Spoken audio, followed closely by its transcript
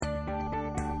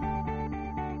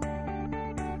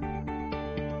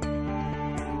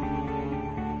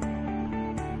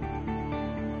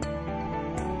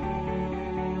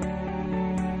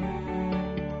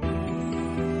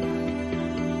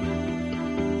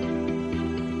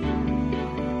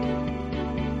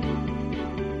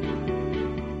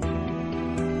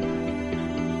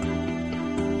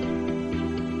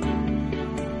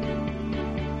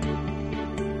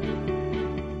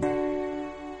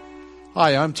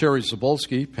Hi, I'm Terry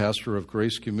Zabolski, pastor of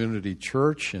Grace Community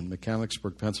Church in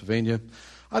Mechanicsburg, Pennsylvania.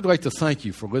 I'd like to thank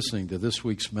you for listening to this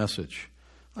week's message.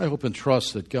 I hope and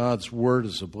trust that God's Word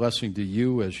is a blessing to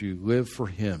you as you live for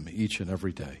Him each and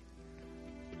every day.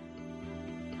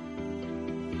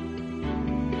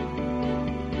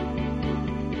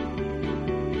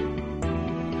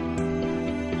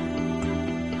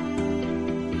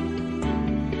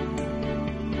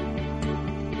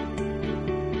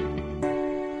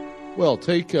 Well,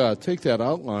 take that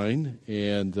outline,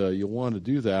 and you'll want to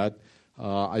do that.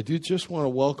 I do just want to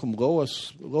welcome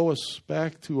Lois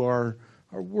back to our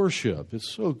worship.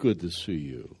 It's so good to see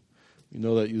you. We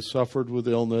know that you suffered with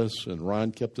illness, and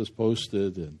Ron kept us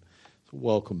posted, and so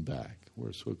welcome back.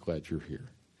 We're so glad you're here.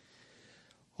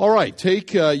 All right,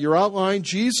 take your outline.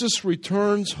 Jesus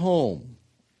returns home.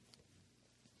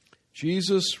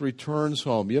 Jesus returns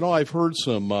home. You know, I've heard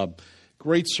some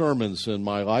great sermons in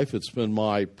my life. It's been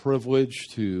my privilege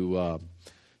to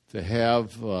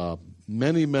have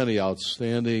many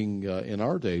outstanding, in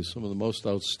our day, some of the most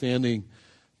outstanding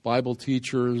Bible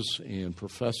teachers and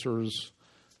professors.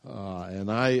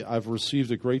 And I've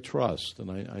received a great trust, and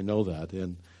I know that.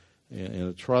 And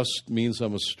a trust means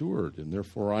I'm a steward, and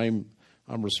therefore I'm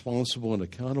responsible and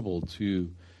accountable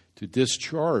to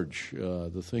discharge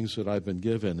the things that I've been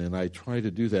given. And I try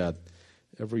to do that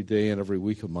every day and every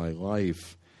week of my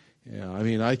life. Yeah, I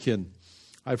mean,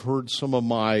 I've heard some of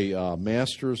my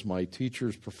masters, my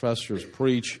teachers, professors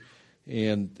preach,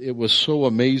 and it was so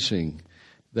amazing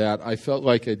that I felt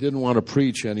like I didn't want to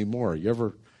preach anymore.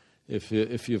 If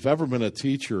you've ever been a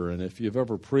teacher, and if you've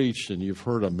ever preached and you've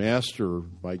heard a master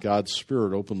by God's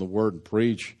Spirit open the Word and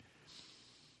preach,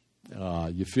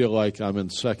 you feel like I'm in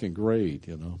second grade,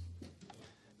 you know.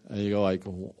 And you go like,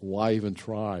 why even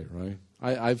try, right?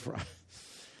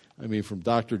 I mean, from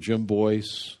Dr. Jim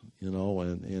Boyce, you know,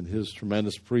 and his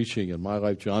tremendous preaching in my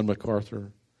life, John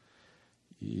MacArthur,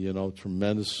 you know,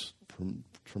 tremendous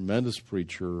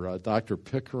preacher, Dr.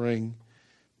 Pickering,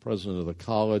 president of the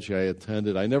college I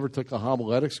attended. I never took a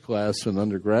homiletics class in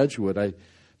undergraduate,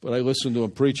 but I listened to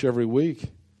him preach every week,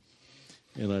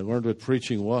 and I learned what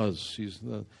preaching was.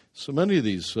 So many of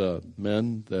these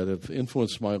men that have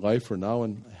influenced my life are now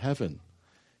in heaven,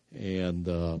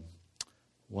 and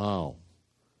wow.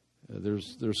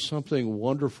 There's something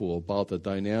wonderful about the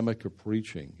dynamic of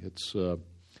preaching. It's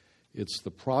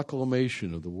the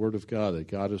proclamation of the Word of God that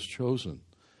God has chosen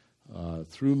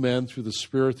through men, through the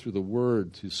Spirit, through the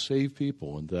Word, to save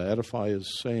people and to edify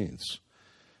His saints,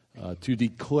 to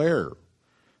declare.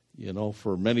 You know,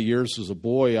 for many years as a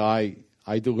boy, I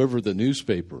delivered the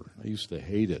newspaper. I used to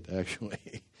hate it,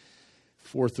 actually.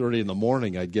 4:30 in the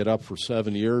morning, I'd get up for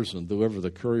 7 years and deliver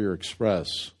the Courier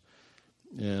Express.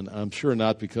 And I'm sure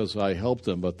not because I helped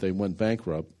them, but they went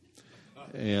bankrupt.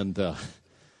 And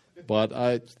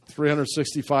but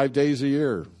 365 days a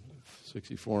year,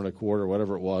 64 and a quarter,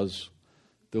 whatever it was,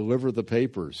 delivered the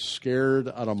papers, scared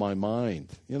out of my mind.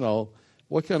 You know,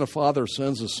 what kind of father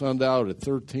sends a son out at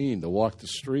 13 to walk the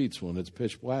streets when it's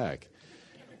pitch black?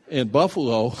 In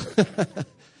Buffalo,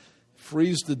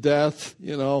 freeze to death,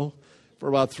 you know. For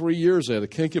about 3 years, I had a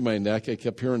kink in my neck. I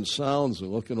kept hearing sounds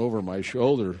and looking over my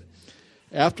shoulder.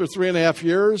 After 3.5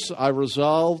 years, I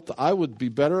resolved I would be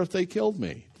better if they killed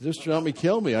me. Just let me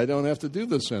kill me. I don't have to do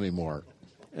this anymore.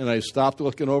 And I stopped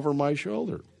looking over my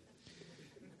shoulder.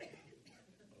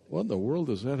 What in the world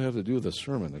does that have to do with a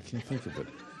sermon? I can't think of it.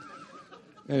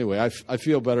 Anyway, I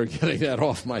feel better getting that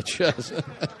off my chest. It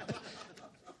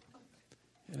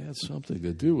had something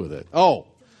to do with it. Oh,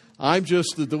 I'm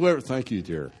just the deliverer. Thank you,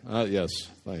 dear. Yes,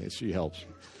 thanks. She helps.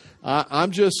 I'm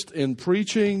just in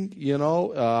preaching, you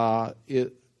know,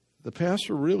 the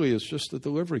pastor really is just a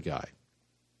delivery guy.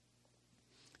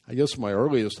 I guess my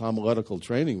earliest homiletical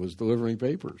training was delivering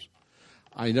papers.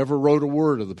 I never wrote a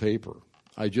word of the paper.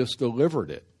 I just delivered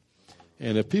it.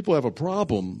 And if people have a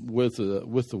problem with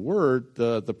the word,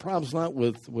 the problem's not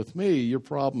with me. Your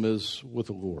problem is with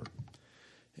the Lord.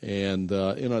 And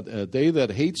in a day that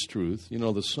hates truth, you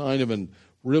know, the sign of an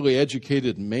really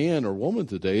educated man or woman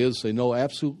today is they know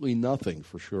absolutely nothing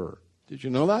for sure. Did you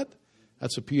know that?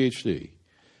 That's a PhD.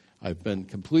 I've been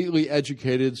completely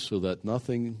educated so that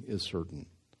nothing is certain.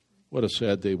 What a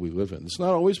sad day we live in. It's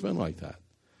not always been like that.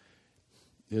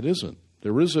 It isn't.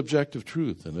 There is objective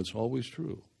truth, and it's always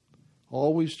true.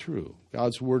 Always true.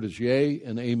 God's word is yea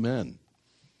and amen.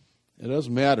 It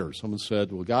doesn't matter. Someone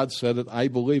said, well, God said it, I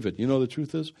believe it. You know the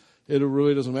truth is, it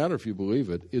really doesn't matter if you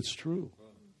believe it. It's true.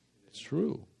 It's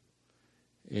true.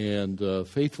 And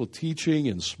faithful teaching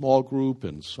in small group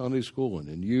and Sunday school and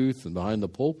in youth and behind the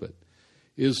pulpit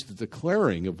is the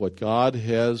declaring of what God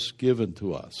has given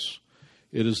to us.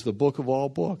 It is the book of all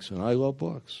books, and I love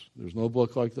books. There's no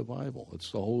book like the Bible.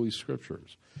 It's the Holy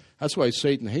Scriptures. That's why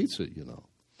Satan hates it, you know.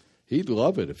 He'd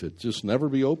love it if it just never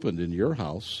be opened in your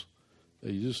house.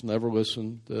 You just never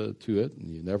listen to it, and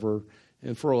you never,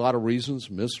 and for a lot of reasons,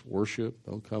 miss worship,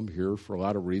 don't come here for a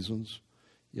lot of reasons,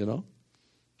 you know.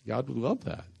 God would love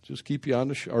that. Just keep you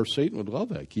on or Satan would love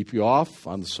that. Keep you off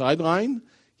on the sideline,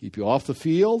 keep you off the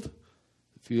field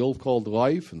called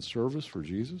life and service for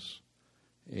Jesus,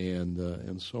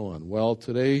 and so on. Well,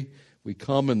 today we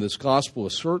come in this gospel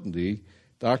of certainty.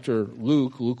 Dr.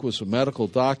 Luke was a medical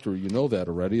doctor. You know that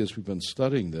already as we've been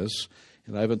studying this.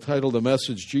 And I've entitled the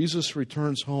message, Jesus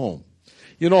Returns Home.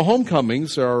 You know,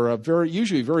 homecomings are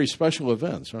usually very special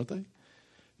events, aren't they?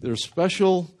 They're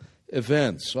special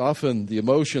events. Often the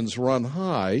emotions run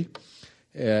high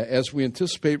as we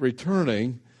anticipate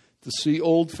returning to see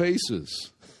old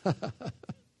faces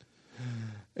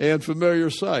and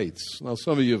familiar sights. Now,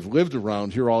 some of you have lived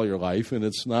around here all your life, and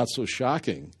it's not so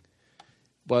shocking.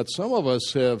 But some of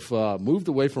us have moved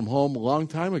away from home a long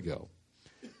time ago.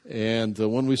 And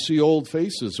when we see old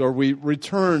faces, or we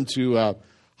return to a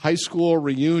high school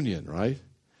reunion, right?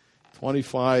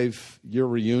 25-year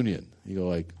reunion. You go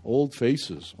like, old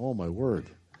faces. Oh, my word.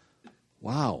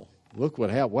 Wow. Look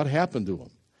what happened to them.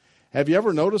 Have you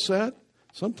ever noticed that?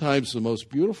 Sometimes the most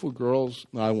beautiful girls,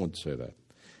 no, I won't say that.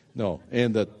 No.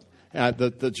 And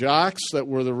the jocks that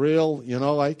were the real, you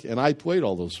know, like, and I played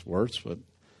all those sports,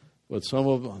 but some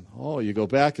of them, you go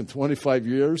back in 25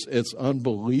 years, it's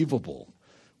unbelievable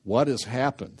what has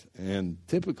happened. And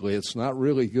typically it's not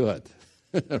really good,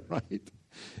 right?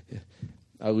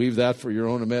 I'll leave that for your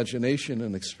own imagination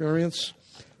and experience.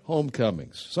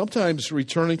 Homecomings. Sometimes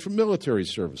returning from military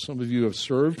service. Some of you have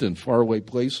served in faraway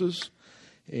places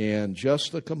and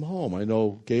just to come home. I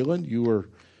know, Galen, you were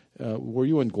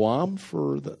you in Guam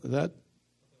for that?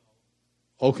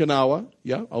 Okinawa,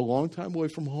 yeah, a long time away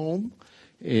from home.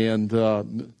 And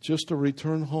just to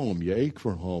return home, you ache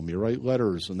for home. You write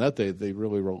letters, and that day they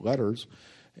really wrote letters.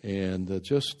 And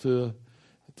just to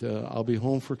I'll be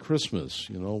home for Christmas.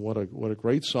 You know, what a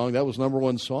great song. That was number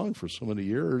one song for so many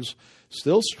years.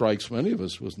 Still strikes many of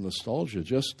us with nostalgia.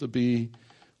 Just to be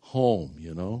home,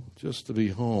 you know, just to be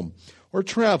home. Or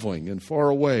traveling and far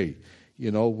away. You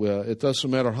know, it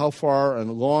doesn't matter how far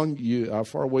and long how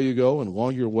far away you go and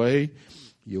long your way.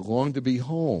 You long to be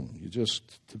home. You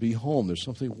just to be home. There's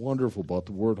something wonderful about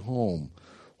the word home.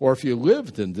 Or if you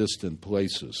lived in distant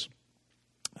places,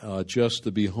 just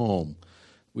to be home.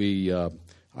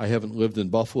 I haven't lived in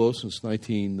Buffalo since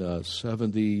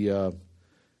 1970.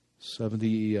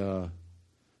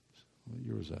 What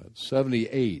year was that?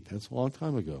 78. That's a long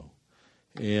time ago.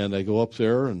 And I go up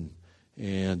there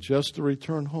and just to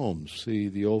return home, see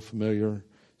the old familiar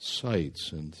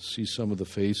sights and see some of the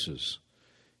faces.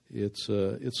 It's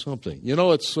something. You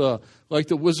know, it's like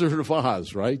the Wizard of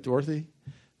Oz, right, Dorothy?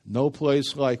 No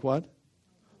place like what?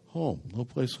 Home. No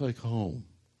place like home.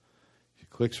 She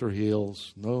clicks her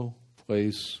heels. No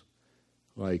place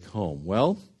like home.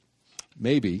 Well,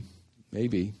 maybe.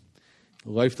 The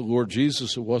life of the Lord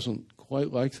Jesus, it wasn't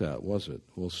quite like that, was it?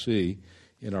 We'll see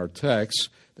in our text.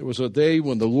 There was a day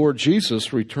when the Lord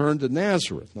Jesus returned to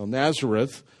Nazareth. Now,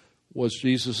 Nazareth was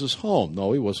Jesus' home.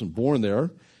 No, he wasn't born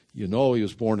there. You know, he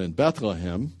was born in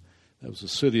Bethlehem. That was the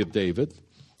city of David.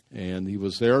 And he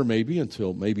was there maybe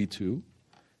two.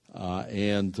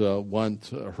 And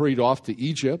hurried off to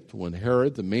Egypt when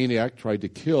Herod, the maniac, tried to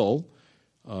kill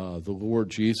the Lord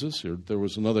Jesus. There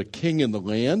was another king in the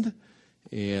land.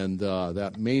 And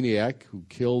that maniac who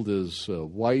killed his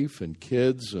wife and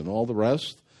kids and all the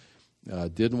rest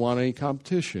didn't want any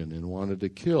competition and wanted to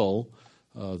kill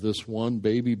this one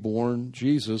baby-born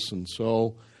Jesus. And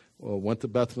so went to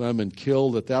Bethlehem and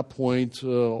killed, at that point,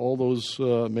 all those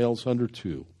males under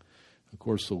 2. Of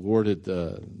course, the Lord had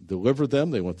delivered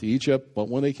them. They went to Egypt. But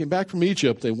when they came back from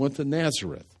Egypt, they went to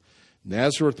Nazareth.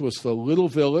 Nazareth was the little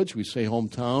village. We say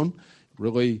hometown.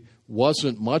 Really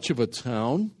wasn't much of a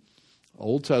town.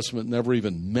 Old Testament never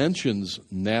even mentions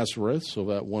Nazareth, so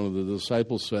that one of the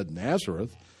disciples said,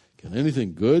 Nazareth? Can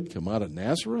anything good come out of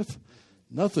Nazareth?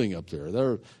 Nothing up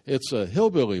there. It's a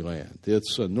hillbilly land.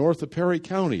 It's north of Perry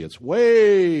County. It's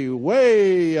way,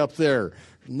 way up there.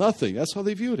 Nothing. That's how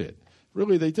they viewed it.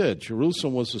 Really, they did.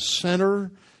 Jerusalem was the center.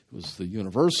 It was the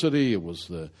university. It was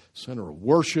the center of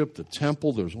worship, the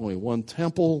temple. There was only one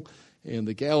temple. And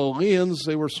the Galileans,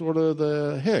 they were sort of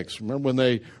the hicks. Remember when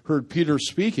they heard Peter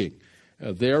speaking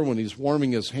there when he's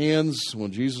warming his hands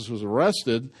when Jesus was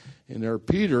arrested, and there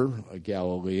Peter, a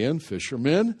Galilean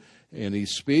fisherman, and he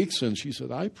speaks, and she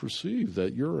said, I perceive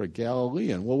that you're a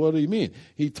Galilean. Well, what do you mean?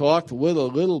 He talked with a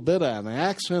little bit of an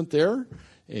accent there,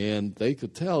 and they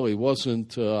could tell he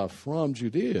wasn't from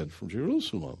Judea, from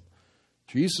Jerusalem.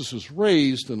 Jesus was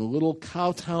raised in a little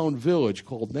cowtown village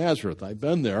called Nazareth. I've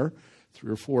been there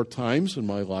 3 or 4 times in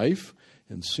my life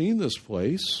and seen this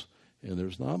place, and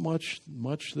there's not much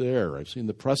there. I've seen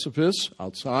the precipice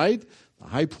outside, the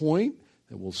high point,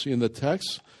 that we'll see in the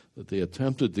text that they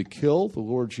attempted to kill the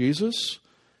Lord Jesus.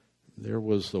 There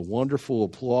was the wonderful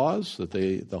applause that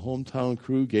the hometown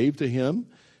crew gave to him.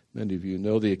 Many of you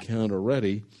know the account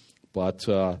already, but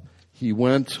he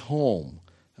went home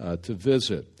to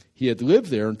visit. He had lived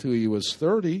there until he was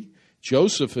 30.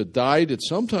 Joseph had died at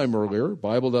some time earlier. The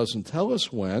Bible doesn't tell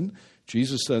us when.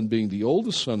 Jesus then being the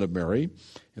oldest son of Mary.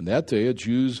 In that day, a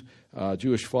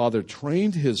Jewish father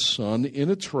trained his son in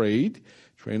a trade,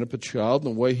 train up a child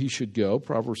in the way he should go.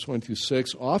 Proverbs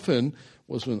 22:6 often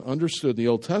was understood in the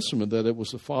Old Testament that it was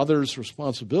the father's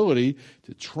responsibility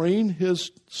to train his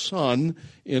son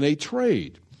in a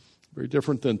trade. Very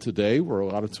different than today, where a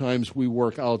lot of times we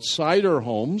work outside our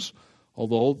homes,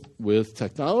 although with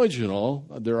technology and all,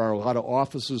 there are a lot of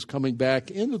offices coming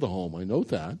back into the home. I know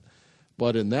that.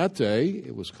 But in that day,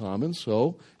 it was common.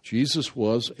 So Jesus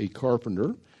was a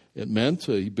carpenter. It meant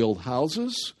he built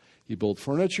houses, he built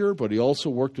furniture, but he also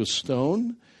worked with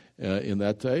stone in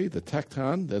that day. The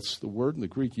tekton, that's the word in the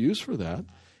Greek used for that.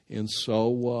 And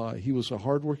so he was a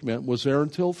hardworking man, was there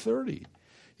until 30.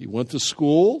 He went to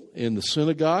school in the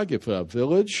synagogue. If a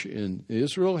village in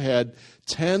Israel had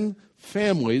 10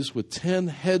 families with 10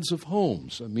 heads of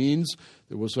homes, that means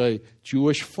there was a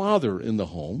Jewish father in the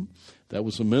home. That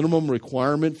was a minimum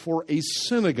requirement for a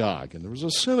synagogue. And there was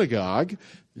a synagogue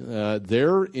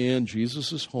there in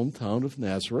Jesus' hometown of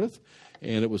Nazareth.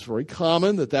 And it was very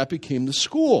common that became the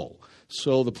school.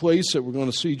 So the place that we're going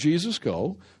to see Jesus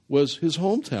go was his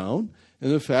hometown.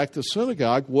 And in fact, the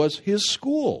synagogue was his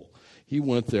school. He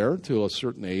went there to a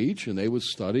certain age, and they would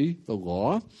study the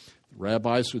law. The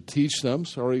rabbis would teach them,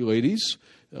 sorry ladies,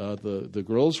 the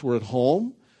girls were at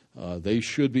home. They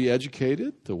should be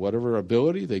educated to whatever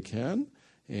ability they can,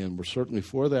 and we're certainly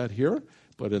for that here.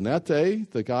 But in that day,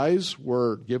 the guys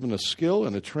were given a skill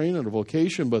and a training and a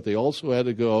vocation, but they also had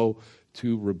to go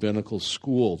to rabbinical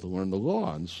school to learn the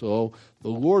law. And so the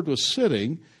Lord was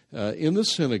sitting in the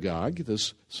synagogue.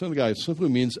 This synagogue simply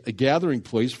means a gathering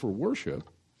place for worship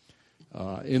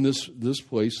in this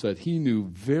place that he knew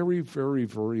very, very,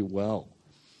 very well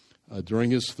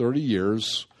during his 30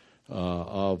 years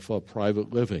of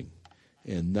private living.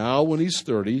 And now when he's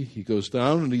 30, he goes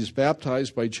down and he's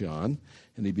baptized by John,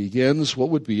 and he begins what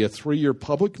would be a 3-year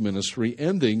public ministry,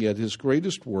 ending at his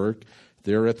greatest work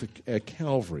there at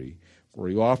Calvary, where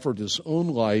he offered his own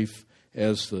life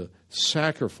as the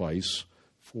sacrifice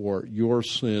for your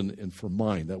sin and for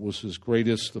mine. That was his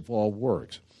greatest of all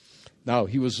works. Now,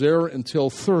 he was there until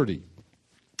 30.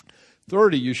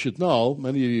 30, you should know,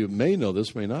 many of you may know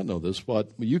this, may not know this, but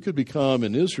you could become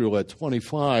in Israel at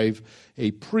 25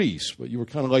 a priest, but you were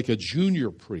kind of like a junior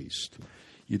priest.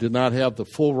 You did not have the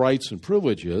full rights and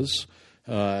privileges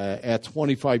at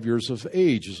 25 years of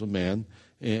age as a man,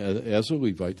 as a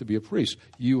Levite, to be a priest.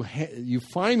 You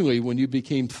finally, when you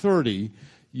became 30,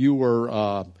 you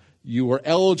were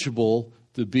eligible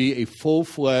to be a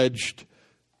full-fledged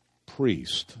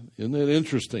priest. Isn't it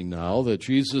interesting now that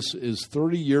Jesus is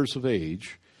 30 years of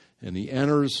age and he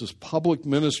enters his public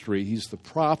ministry? He's the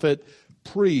prophet,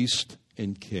 priest,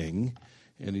 and king,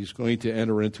 and he's going to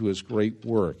enter into his great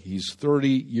work. He's 30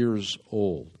 years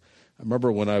old. I remember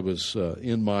when I was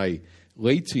in my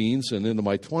late teens and into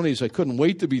my 20s, I couldn't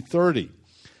wait to be 30.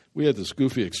 We had this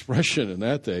goofy expression in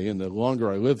that day, and the longer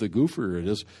I live, the goofier it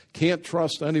is. Can't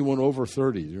trust anyone over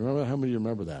 30. Do you remember? How many of you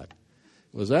remember that?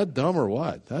 Was that dumb or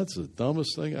what? That's the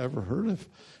dumbest thing I ever heard of.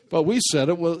 But we said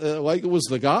it was like it was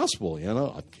the gospel, you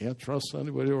know. I can't trust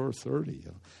anybody over 30. You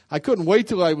know? I couldn't wait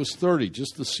till I was 30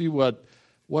 just to see what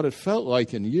it felt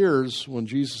like in years when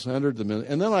Jesus entered the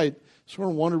ministry. And then I sort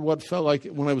of wondered what it felt like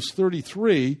when I was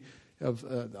 33.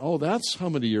 That's how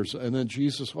many years. And then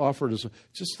Jesus offered us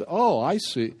I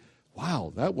see.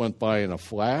 Wow, that went by in a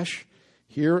flash,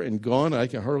 here and gone. I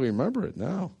can hardly remember it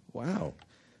now.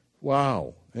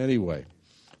 Wow. Anyway.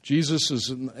 Jesus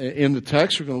is in the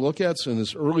text we're going to look at. It's in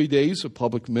his early days of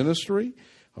public ministry,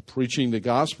 of preaching the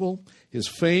gospel. His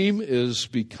fame is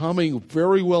becoming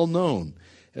very well known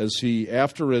as he,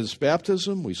 after his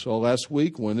baptism, we saw last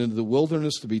week, went into the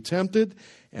wilderness to be tempted,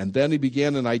 and then he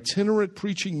began an itinerant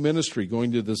preaching ministry,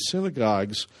 going to the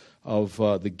synagogues of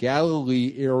the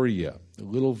Galilee area, the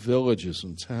little villages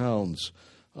and towns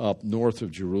up north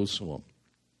of Jerusalem.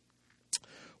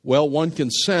 Well, one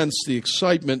can sense the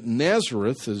excitement in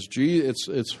Nazareth as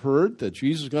it's heard that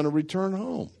Jesus is going to return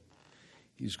home.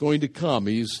 He's going to come.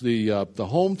 He's the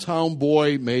hometown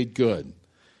boy made good.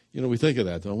 You know, we think of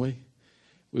that, don't we?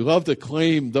 We love to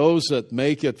claim those that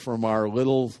make it from our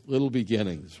little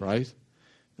beginnings, right?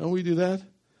 Don't we do that?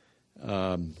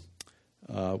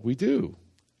 We do.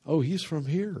 Oh, he's from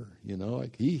here. You know,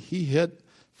 like he hit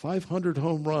 500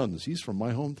 home runs. He's from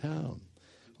my hometown.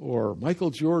 Or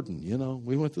Michael Jordan, you know,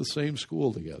 we went to the same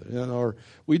school together. You know, or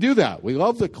we do that. We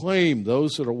love to claim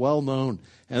those that are well known.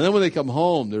 And then when they come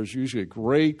home, there's usually a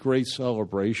great, great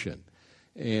celebration.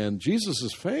 And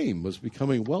Jesus' fame was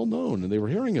becoming well known, and they were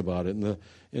hearing about it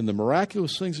in the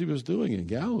miraculous things he was doing in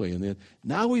Galilee. And then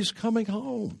now he's coming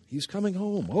home. He's coming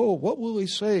home. Oh, what will he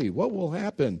say? What will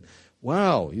happen?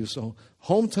 Wow, he was a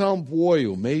hometown boy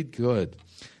who made good.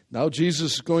 Now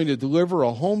Jesus is going to deliver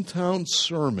a hometown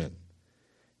sermon.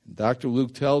 Dr.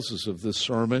 Luke tells us of this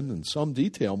sermon in some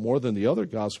detail, more than the other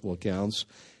gospel accounts,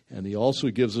 and he also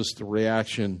gives us the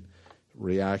reaction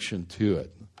to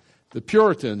it. The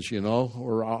Puritans, you know,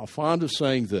 were fond of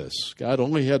saying this: God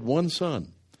only had one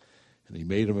son, and he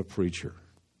made him a preacher.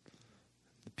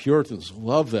 The Puritans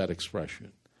love that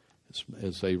expression.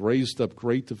 As they raised up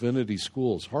great divinity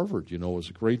schools. Harvard, you know, was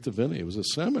a great divinity. It was a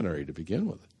seminary to begin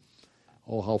with.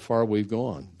 Oh, how far we've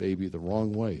gone. Baby, the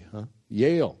wrong way, huh?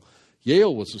 Yale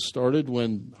was started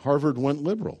when Harvard went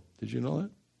liberal. Did you know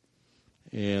that?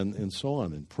 And so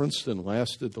on. And Princeton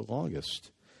lasted the longest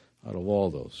out of all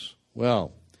those.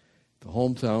 Well, the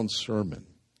hometown sermon.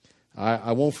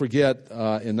 I won't forget,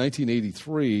 in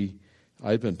 1983,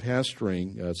 I'd been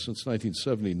pastoring since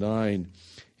 1979.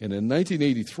 And in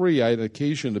 1983, I had an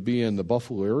occasion to be in the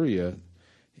Buffalo area,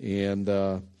 and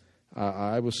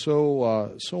I was so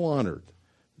honored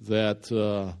that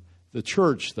the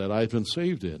church that I'd been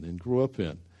saved in and grew up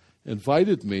in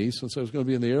invited me, since I was going to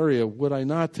be in the area, would I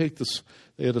not take this?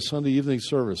 They had a Sunday evening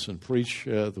service and preach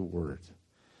the Word.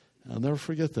 I'll never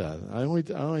forget that. I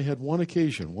only had one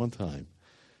occasion, one time,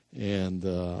 and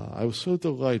I was so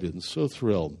delighted and so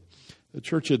thrilled. The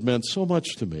church had meant so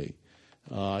much to me.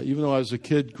 Even though I was a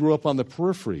kid, grew up on the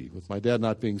periphery with my dad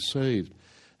not being saved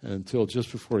until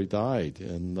just before he died.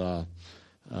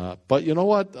 But you know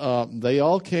what? They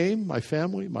all came, my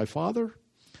family, my father,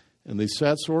 and they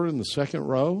sat sort of in the second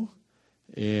row.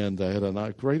 And I had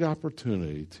a great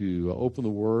opportunity to open the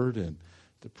Word and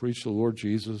to preach the Lord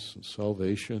Jesus and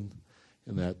salvation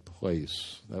in that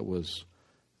place. It was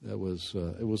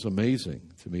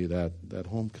amazing to me, that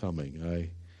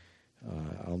homecoming.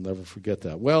 I'll never forget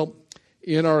that. Well,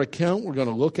 in our account, we're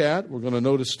going to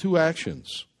notice two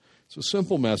actions. It's a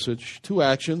simple message. Two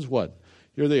actions, what?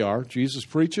 Here they are. Jesus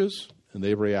preaches, and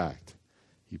they react.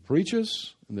 He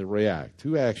preaches, and they react.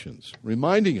 Two actions,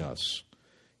 reminding us,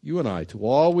 you and I, to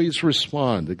always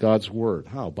respond to God's Word.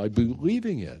 How? By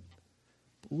believing it.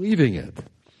 Believing it.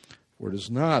 For it is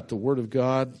not the Word of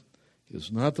God, it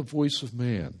is not the voice of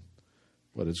man,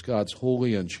 but it's God's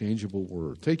holy, unchangeable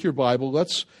Word. Take your Bible.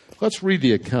 Let's read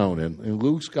the account in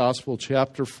Luke's Gospel,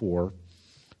 chapter 4,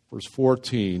 verse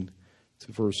 14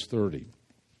 to verse 30.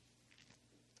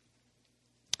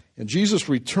 And Jesus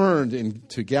returned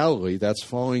into Galilee, that's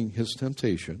following his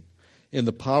temptation, in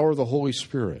the power of the Holy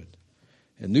Spirit.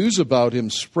 And news about him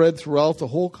spread throughout the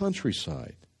whole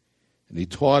countryside. And he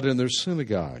taught in their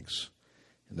synagogues,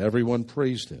 and everyone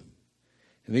praised him.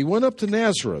 And he went up to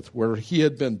Nazareth, where he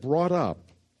had been brought up.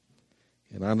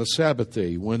 And on the Sabbath day,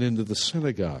 he went into the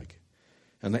synagogue,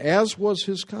 and as was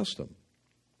his custom.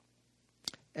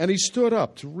 And he stood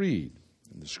up to read.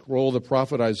 And the scroll of the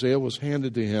prophet Isaiah was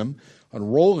handed to him.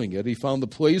 Unrolling it, he found the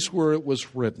place where it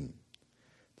was written,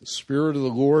 "The Spirit of the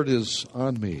Lord is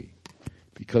on me,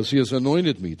 because he has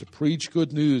anointed me to preach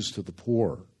good news to the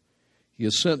poor. He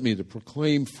has sent me to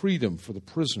proclaim freedom for the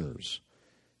prisoners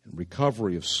and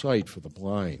recovery of sight for the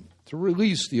blind, to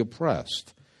release the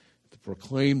oppressed, to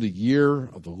proclaim the year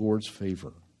of the Lord's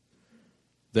favor."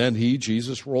 Then he,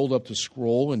 Jesus, rolled up the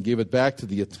scroll and gave it back to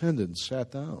the attendant and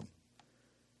sat down.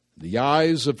 The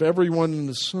eyes of everyone in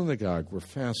the synagogue were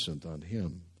fastened on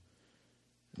him.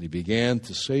 And he began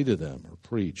to say to them, or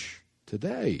preach,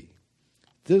 "Today,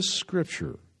 this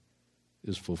scripture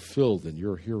is fulfilled in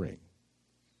your hearing."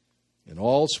 And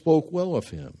all spoke well of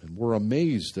him and were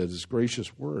amazed at his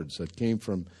gracious words that came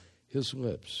from his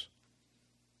lips.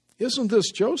 "Isn't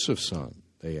this Joseph's son?"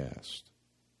 they asked.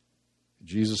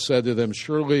 Jesus said to them,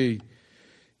 "Surely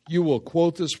you will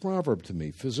quote this proverb to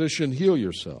me, 'Physician, heal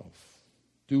yourself.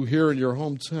 Do here in your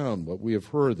hometown what we have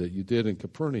heard that you did in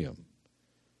Capernaum.'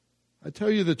 I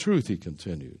tell you the truth," he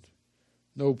continued,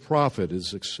 "no prophet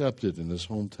is accepted in his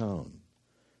hometown.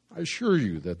 I assure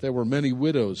you that there were many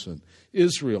widows in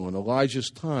Israel in Elijah's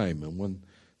time, and when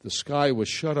the sky was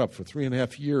shut up for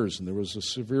 3.5 years and there was a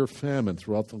severe famine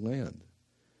throughout the land.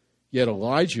 Yet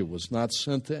Elijah was not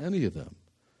sent to any of them,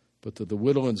 but to the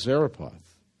widow in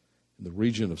Zarephath, in the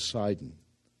region of Sidon.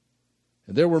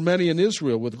 And there were many in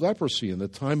Israel with leprosy in the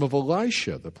time of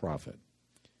Elisha the prophet.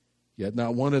 Yet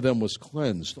not one of them was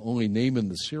cleansed, only Naaman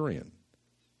the Syrian.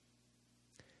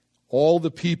 All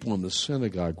the people in the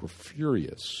synagogue were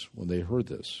furious when they heard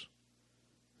this.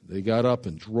 They got up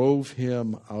and drove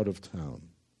him out of town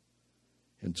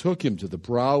and took him to the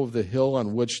brow of the hill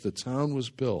on which the town was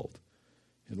built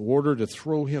in order to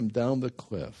throw him down the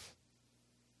cliff.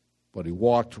 But he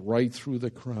walked right through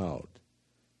the crowd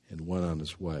and went on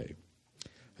his way.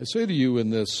 I say to you,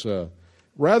 in this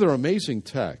rather amazing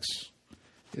text,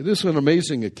 it is an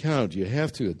amazing account, you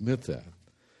have to admit that.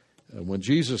 When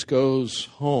Jesus goes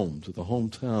home to the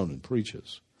hometown and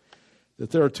preaches,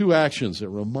 that there are two actions that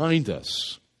remind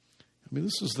us. I mean,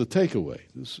 this is the takeaway.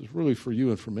 This is really for you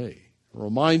and for me. It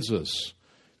reminds us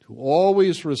to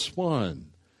always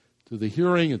respond to the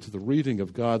hearing and to the reading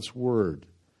of God's Word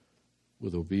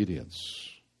with obedience.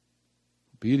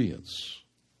 Obedience.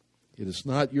 It is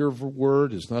not your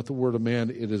word, it is not the word of man,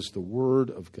 it is the Word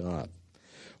of God.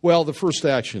 Well, the first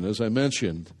action, as I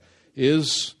mentioned,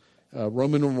 is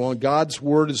Roman number 1. God's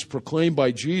Word is proclaimed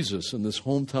by Jesus in this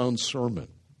hometown sermon.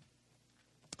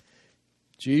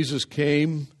 Jesus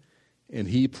came and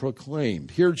he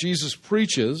proclaimed. Here Jesus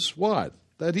preaches what?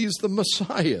 That he's the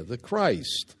Messiah, the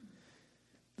Christ,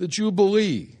 the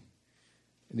Jubilee.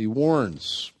 And he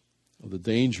warns of the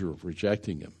danger of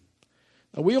rejecting him.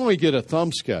 Now, we only get a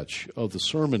thumb sketch of the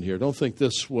sermon here. Don't think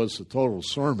this was the total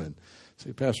sermon.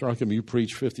 Say, Pastor, how come you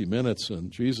preach 50 minutes?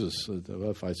 And Jesus said,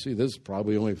 if I see this,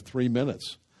 probably only 3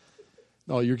 minutes.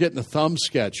 No, you're getting a thumb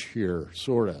sketch here,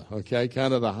 sort of, okay?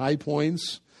 Kind of the high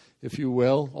points, if you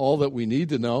will, all that we need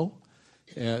to know,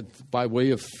 and by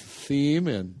way of theme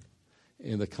and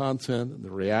the content, and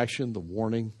the reaction, the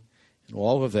warning, and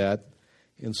all of that.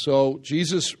 And so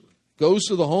Jesus goes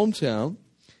to the hometown,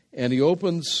 and he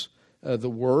opens the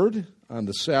Word on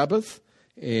the Sabbath,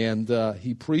 and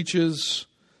he preaches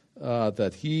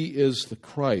that he is the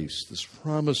Christ, this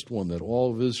promised one that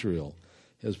all of Israel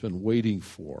has been waiting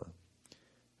for.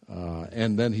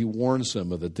 And then he warns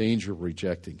them of the danger of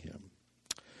rejecting him.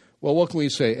 Well, what can we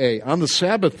say? A, on the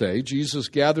Sabbath day, Jesus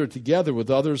gathered together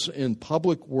with others in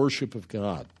public worship of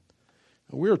God.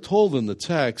 And we are told in the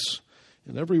text,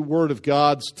 and every word of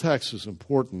God's text is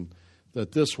important,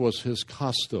 that this was his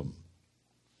custom.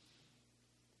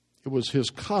 It was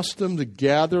his custom to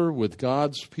gather with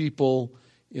God's people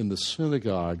in the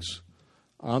synagogues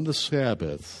on the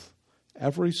Sabbath,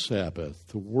 every Sabbath,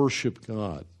 to worship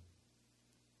God.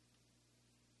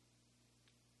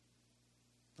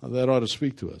 Now, that ought to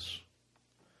speak to us.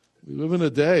 We live in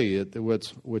a day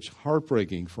which is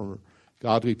heartbreaking for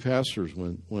godly pastors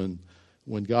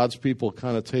when God's people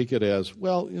kind of take it as,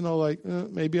 well,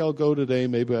 maybe I'll go today,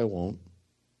 maybe I won't.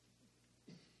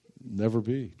 Never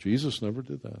be. Jesus never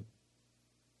did that.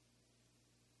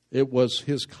 It was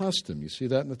his custom. You see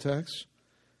that in the text?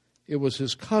 It was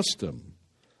his custom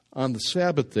on the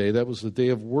Sabbath day, that was the day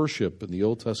of worship in the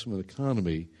Old Testament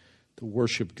economy, to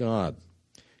worship God.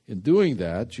 In doing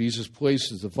that, Jesus placed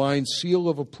his divine seal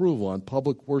of approval on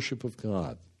public worship of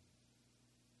God.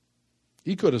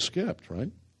 He could have skipped,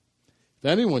 right? If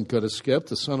anyone could have skipped,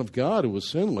 the Son of God, who was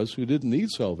sinless, who didn't need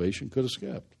salvation, could have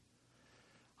skipped.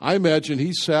 I imagine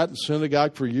he sat in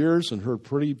synagogue for years and heard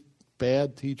pretty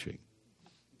bad teaching.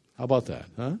 How about that,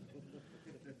 huh?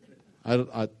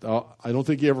 I don't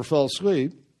think he ever fell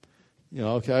asleep.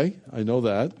 Okay, I know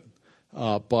that.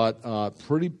 But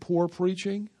pretty poor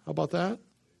preaching. How about that?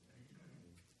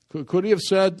 Could he have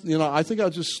said, I think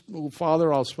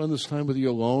Father, I'll spend this time with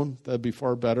you alone. That'd be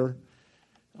far better.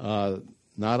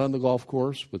 Not on the golf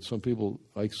course, but some people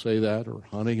like say that, or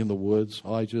hunting in the woods.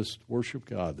 I just worship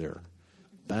God there.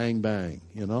 Bang, bang,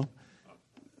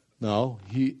 No,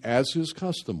 he, as his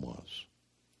custom was,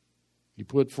 he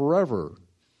put forever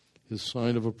his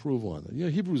sign of approval on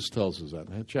it. Hebrews tells us that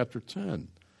in chapter 10.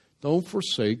 Don't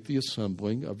forsake the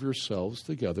assembling of yourselves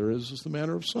together, as is the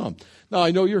manner of some. Now,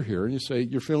 I know you're here, and you say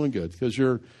you're feeling good because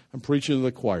I'm preaching to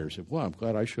the choir. You say, well, I'm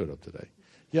glad I showed up today.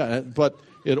 Yeah, but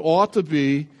it ought to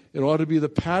be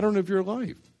the pattern of your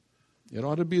life. It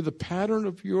ought to be the pattern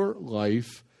of your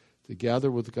life to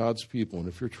gather with God's people. And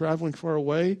if you're traveling far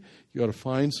away, you ought to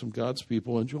find some God's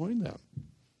people and join them.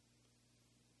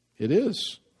 It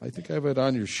is. I think I have it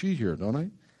on your sheet here, don't I?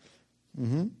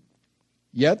 Mm-hmm.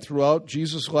 Yet, throughout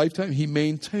Jesus' lifetime, he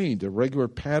maintained a regular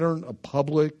pattern of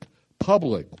public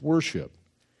worship.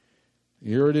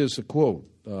 Here it is, the quote,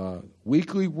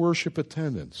 weekly worship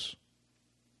attendance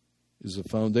is the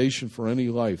foundation for any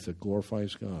life that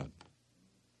glorifies God.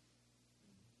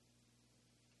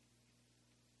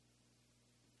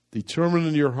 determined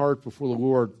in your heart before the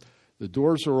Lord, the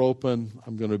doors are open,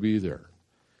 I'm going to be there.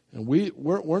 And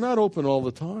we're not open all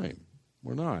the time.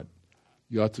 We're not.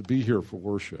 You ought to be here for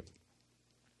worship.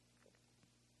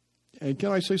 And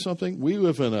can I say something? We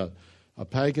live in a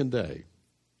pagan day.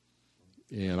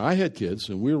 And I had kids,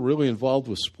 and we were really involved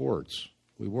with sports.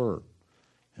 We were.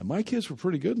 And my kids were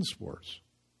pretty good in sports.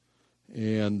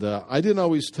 And I didn't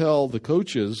always tell the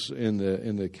coaches in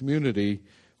the community,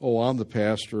 oh, I'm the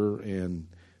pastor, and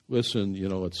listen,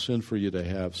 it's sin for you to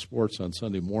have sports on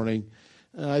Sunday morning.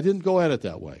 And I didn't go at it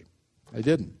that way. I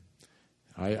didn't.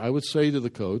 I would say to the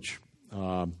coach,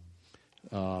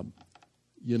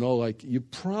 you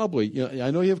probably,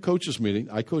 I know you have coaches meeting.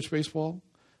 I coach baseball.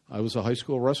 I was a high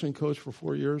school wrestling coach for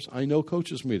 4 years. I know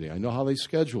coaches meeting. I know how they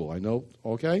schedule. I know,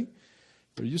 okay?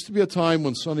 There used to be a time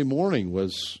when Sunday morning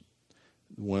was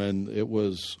when it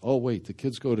was, oh, wait, the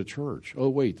kids go to church. Oh,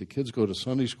 wait, the kids go to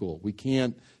Sunday school. We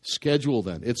can't schedule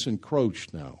then. It's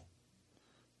encroached now.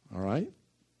 All right?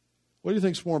 What do you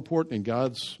think is more important in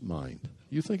God's mind?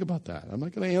 You think about that. I'm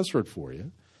not going to answer it for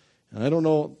you. And I don't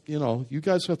know, you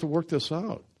guys have to work this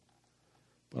out.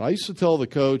 But I used to tell the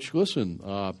coach, listen,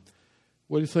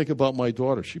 what do you think about my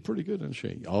daughter? She's pretty good, isn't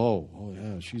she? Oh,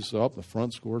 yeah, she's up the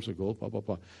front, scores a goal, blah, blah,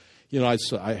 blah. I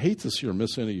said, I hate to see her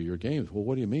miss any of your games. Well,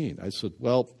 what do you mean? I said,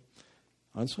 well,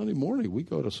 on Sunday morning, we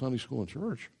go to Sunday school and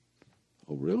church.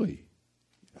 Oh, really?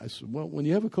 I said, well, when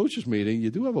you have a coaches meeting, you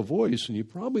do have a voice, and you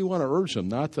probably want to urge them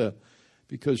not to,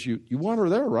 because you want her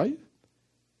there, right?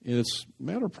 And it's a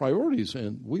matter of priorities,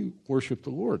 and we worship the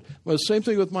Lord. Well, the same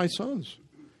thing with my sons.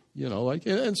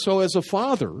 And so as a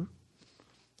father,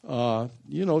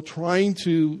 trying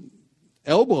to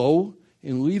elbow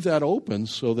and leave that open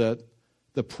so that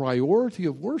the priority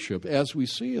of worship, as we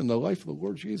see in the life of the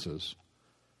Lord Jesus,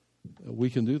 we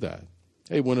can do that.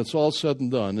 Hey, when it's all said and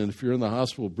done, and if you're in the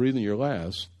hospital breathing your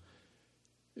last,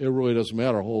 it really doesn't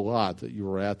matter a whole lot that you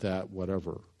were at that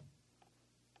whatever.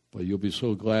 But you'll be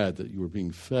so glad that you were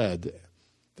being fed.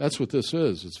 That's what this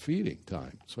is. It's feeding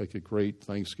time. It's like a great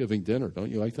Thanksgiving dinner. Don't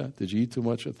you like that? Did you eat too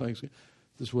much at Thanksgiving?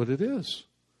 This is what it is.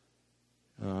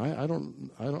 I'll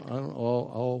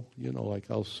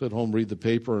sit home, read the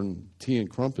paper, and tea and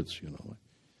crumpets,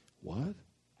 What?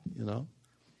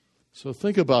 So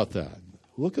think about that.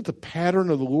 Look at the pattern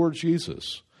of the Lord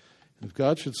Jesus. If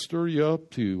God should stir you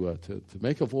up to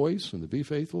make a voice and to be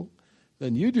faithful,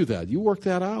 then you do that. You work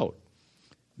that out.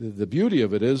 The beauty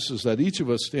of it is that each of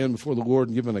us stand before the Lord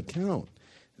and give an account.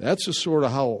 That's just sort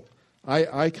of how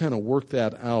I kind of work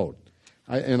that out.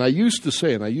 I used to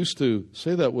say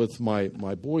that with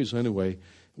my boys anyway,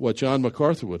 what John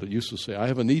MacArthur used to say, I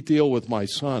have a neat deal with my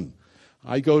son.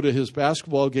 I go to his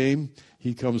basketball game,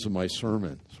 he comes to my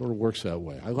sermon. Sort of works that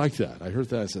way. I like that. I heard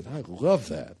that. I said, I love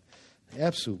that. I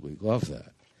absolutely love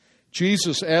that.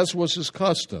 Jesus, as was his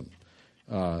custom,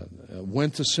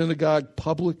 went to synagogue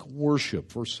public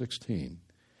worship, verse 16.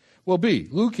 Well, B,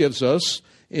 Luke gives us,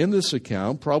 in this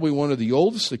account, probably one of the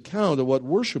oldest account of what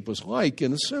worship was like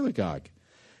in a synagogue.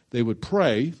 They would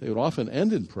pray. They would often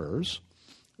end in prayers.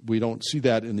 We don't see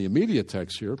that in the immediate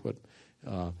text here, but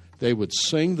they would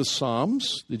sing the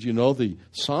Psalms. Did you know the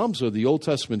Psalms are the Old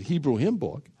Testament Hebrew hymn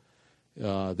book?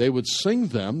 They would sing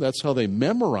them. That's how they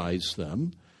memorized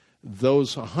them.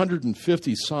 Those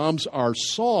 150 Psalms are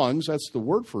songs. That's the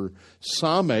word for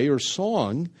psalme or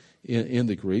song in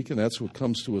the Greek, and that's what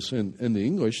comes to us in the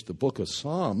English, the book of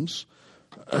Psalms.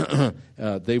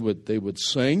 They would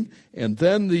sing, and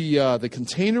then the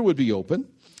container would be open,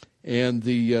 and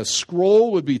the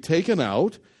scroll would be taken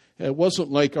out. It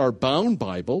wasn't like our bound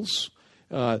Bibles.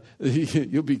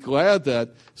 You'll be glad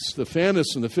that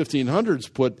Stephanus in the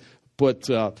 1500s put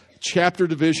chapter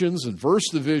divisions and verse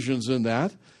divisions in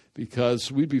that,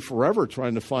 because we'd be forever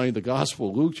trying to find the Gospel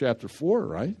of Luke chapter 4,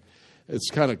 right? Those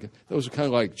are kind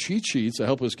of like cheat sheets that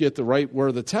help us get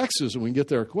where the text is, and we can get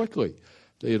there quickly.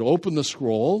 They'd open the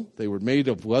scroll. They were made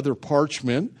of leather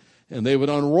parchment, and they would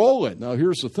unroll it. Now,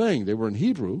 here's the thing. They were in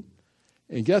Hebrew.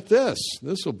 And get this.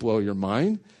 This will blow your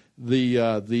mind.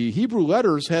 The Hebrew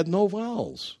letters had no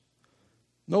vowels.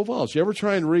 No vowels. You ever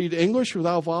try and read English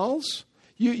without vowels?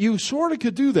 You sort of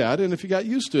could do that, and if you got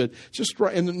used to it,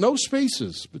 and no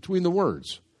spaces between the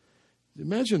words.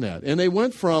 Imagine that. And they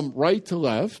went from right to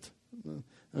left,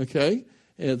 okay?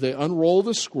 And they unroll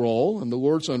the scroll, and the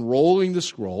Lord's unrolling the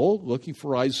scroll, looking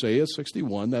for Isaiah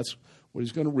 61. That's what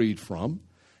he's going to read from.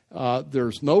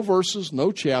 There's no verses,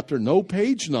 no chapter, no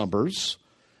page numbers,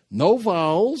 no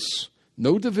vowels,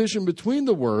 no division between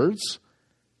the words.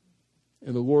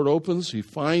 And the Lord opens, he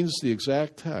finds the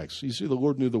exact text. You see, the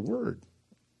Lord knew the Word.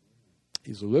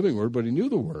 He's a living Word, but he knew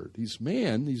the Word. He's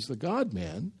man, he's the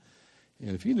God-man.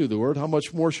 And if he knew the Word, how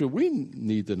much more should we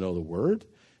need to know the Word?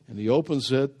 And he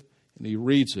opens it and he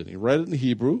reads it. He read it in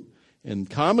Hebrew, and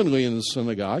commonly in the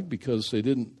synagogue, because they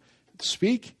didn't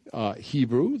speak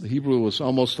Hebrew. The Hebrew was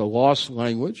almost a lost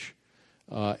language.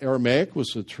 Aramaic was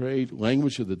the trade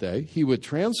language of the day. He would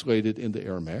translate it into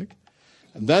Aramaic,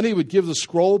 and then he would give the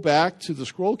scroll back to the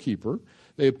scroll keeper.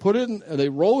 They put it in, they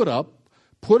roll it up,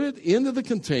 put it into the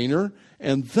container,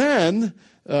 and then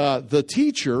the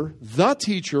teacher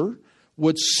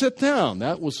would sit down.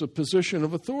 That was a position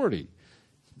of authority.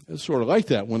 It's sort of like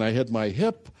that. When I had my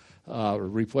hip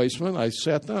replacement, I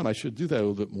sat down. I should do that a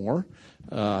little bit more.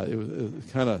 It was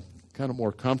kind of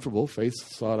more comfortable. Faith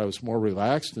thought I was more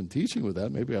relaxed in teaching with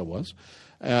that. Maybe I was.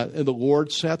 And the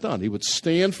Lord sat down. He would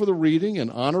stand for the reading and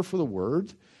honor for the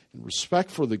Word and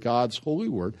respect for the God's holy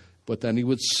Word. But then he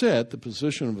would sit the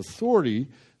position of authority,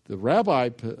 the rabbi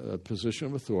position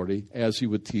of authority, as he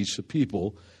would teach the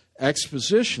people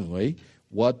expositionally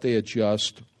what they had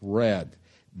just read.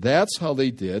 That's how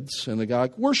they did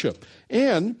synagogue worship.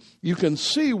 And you can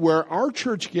see where our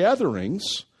church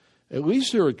gatherings, at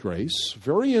least here at Grace,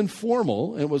 very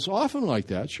informal, and it was often like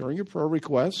that, sharing your prayer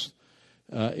requests,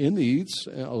 in needs,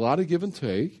 a lot of give and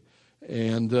take,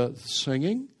 and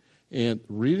singing, and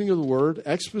reading of the Word,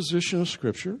 exposition of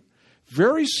Scripture.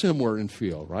 Very similar in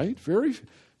feel, right?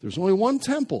 There's only one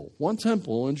temple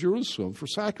in Jerusalem for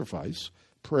sacrifice,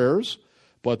 prayers,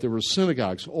 but there were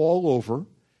synagogues all over,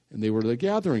 and they were the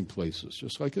gathering places,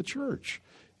 just like a church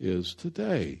is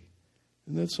today.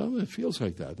 And that's something that feels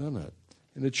like that, doesn't it?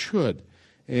 And it should.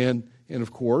 And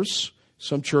of course,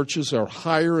 some churches are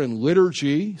higher in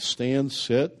liturgy, stand,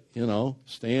 sit,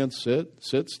 stand,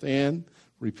 sit, stand,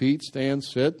 repeat, stand,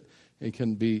 sit. It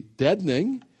can be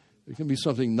deadening. There can be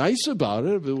something nice about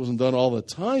it if it wasn't done all the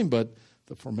time, but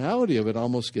the formality of it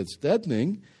almost gets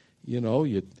deadening. You know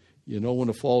when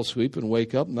to fall asleep and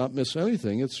wake up and not miss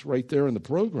anything. It's right there in the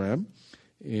program,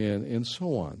 and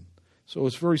so on. So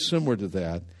it's very similar to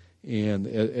that. And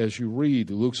as you read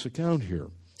Luke's account here,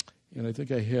 and I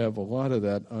think I have a lot of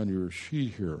that on your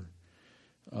sheet here,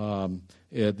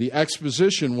 the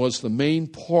exposition was the main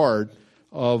part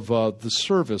of the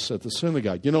service at the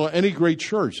synagogue. Any great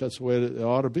church, that's the way it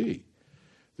ought to be.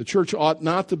 The church ought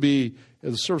not to be,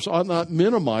 the service ought not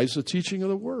minimize the teaching of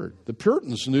the Word. The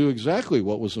Puritans knew exactly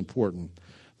what was important.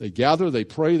 They gather, they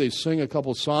pray, they sing a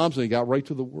couple of psalms, and they got right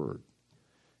to the Word.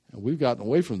 And we've gotten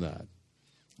away from that.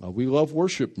 We love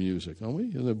worship music, don't we?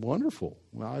 Isn't it wonderful?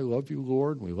 Well, I love you,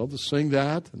 Lord. And we love to sing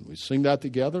that, and we sing that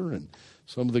together. And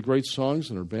some of the great songs,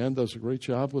 and our band does a great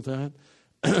job with that.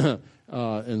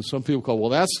 And some people call, well,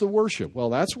 that's the worship. Well,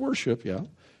 that's worship, yeah.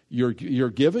 Your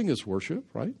giving is worship,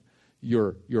 right?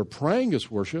 Your praying is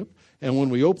worship. And when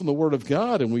we open the Word of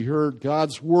God and we hear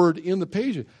God's Word in the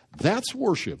pages, that's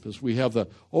worship, as we have the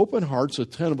open hearts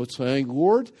attentive saying,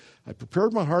 Lord, I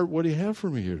prepared my heart. What do you have for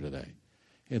me here today?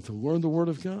 And to learn the Word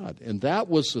of God. And that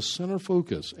was the center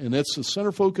focus. And it's the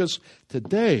center focus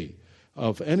today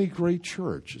of any great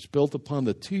church. It's built upon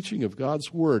the teaching of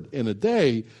God's Word in a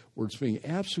day where it's being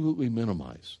absolutely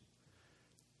minimized.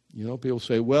 People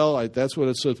say, well, that's what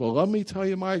it says. Well, let me tell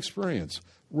you my experience.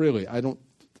 Really,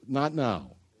 not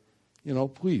now.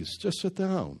 Please, just sit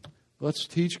down. Let's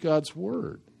teach God's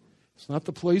Word. It's not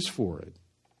the place for it.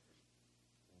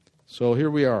 So here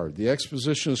we are. The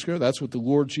exposition of Scripture, that's what the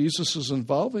Lord Jesus is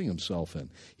involving himself in.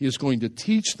 He is going to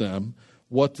teach them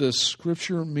what this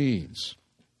Scripture means.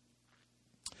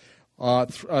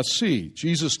 C,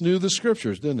 Jesus knew the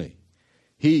Scriptures, didn't he?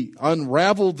 He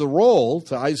unraveled the roll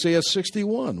to Isaiah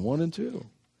 61, 1 and 2.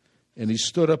 And he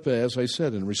stood up, as I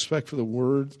said, in respect for the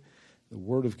Word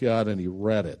of God, and he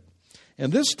read it.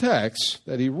 And this text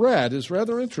that he read is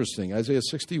rather interesting. Isaiah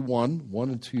 61, 1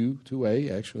 and 2,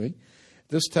 2a, actually.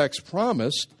 This text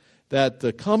promised that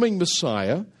the coming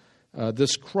Messiah,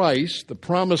 this Christ, the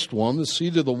promised one, the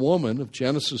seed of the woman of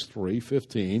Genesis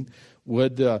 3:15,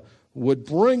 would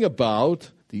bring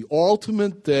about the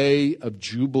ultimate day of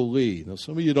Jubilee. Now,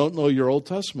 some of you don't know your Old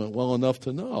Testament well enough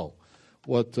to know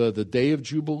what the day of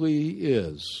Jubilee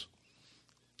is.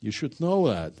 You should know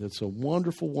that. It's a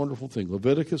wonderful, wonderful thing.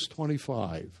 Leviticus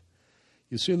 25.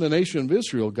 You see, in the nation of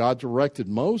Israel, God directed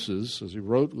Moses, as he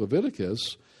wrote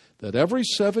Leviticus, that every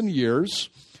 7 years,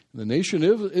 the nation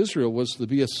of Israel was to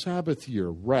be a Sabbath year,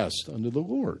 rest unto the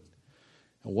Lord.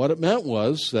 And what it meant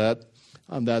was that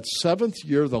on that seventh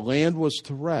year, the land was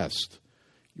to rest.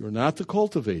 You were not to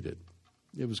cultivate it.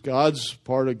 It was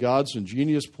part of God's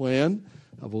ingenious plan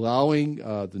of allowing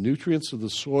the nutrients of the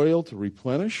soil to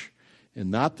replenish and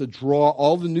not to draw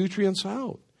all the nutrients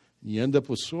out. You end up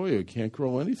with soil you can't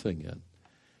grow anything in.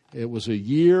 It was a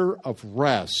year of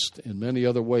rest in many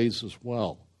other ways as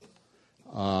well.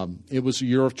 It was a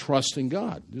year of trusting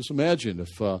God. Just imagine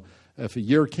if a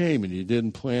year came and you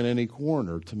didn't plant any corn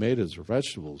or tomatoes or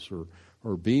vegetables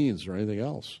or beans or anything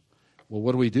else. Well,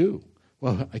 what do?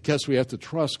 Well, I guess we have to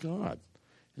trust God.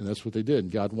 And that's what they did.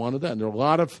 And God wanted that. And there are a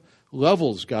lot of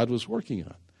levels God was working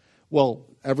on. Well,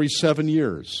 every 7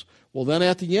 years. Well, then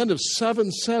at the end of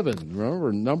 7/7,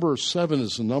 remember, number 7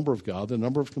 is the number of God, the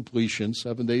number of completion,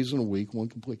 7 days in a week, one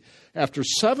complete. After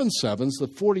 7 sevens, the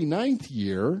 49th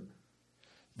year,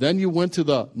 then you went to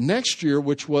the next year,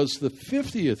 which was the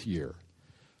 50th year.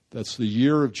 That's the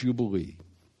year of Jubilee,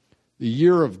 the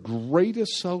year of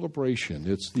greatest celebration.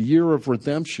 It's the year of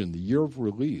redemption, the year of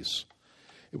release.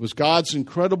 It was God's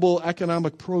incredible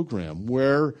economic program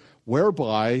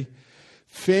whereby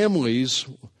families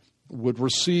would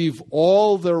receive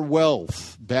all their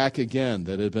wealth back again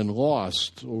that had been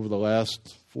lost over the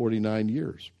last 49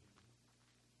 years.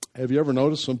 Have you ever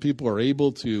noticed some people are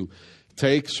able to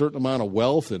take a certain amount of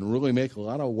wealth and really make a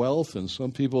lot of wealth, and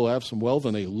some people have some wealth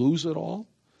and they lose it all?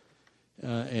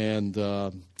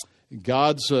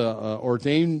 God's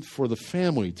ordained for the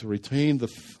family to retain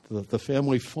the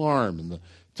family farm and the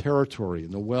territory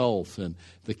and the wealth and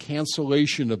the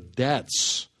cancellation of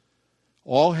debts.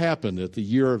 All happened at the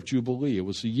year of Jubilee. It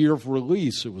was a year of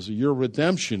release. It was a year of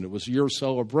redemption. It was a year of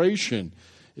celebration.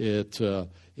 It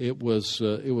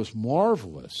was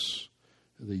marvelous.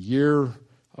 The year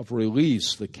of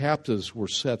release. The captives were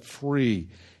set free,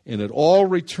 and it all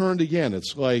returned again.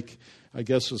 It's like, I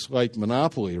guess it's like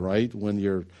Monopoly, right? When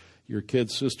your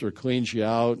kid's sister cleans you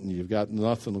out and you've got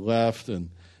nothing left,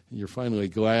 and you're finally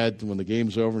glad when the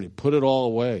game's over and you put it all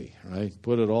away, right?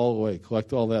 Put it all away.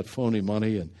 Collect all that phony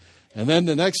money, and then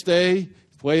the next day,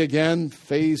 play again,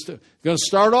 phased. Going to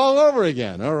start all over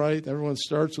again. All right, everyone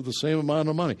starts with the same amount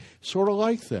of money. Sort of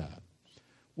like that.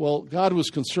 Well, God was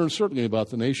concerned certainly about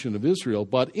the nation of Israel,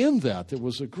 but in that there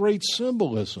was a great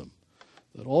symbolism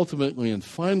that ultimately and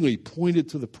finally pointed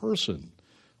to the person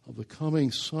of the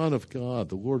coming Son of God,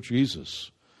 the Lord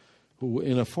Jesus, who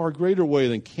in a far greater way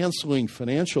than canceling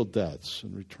financial debts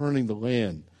and returning the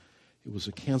land, it was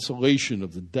a cancellation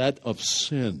of the debt of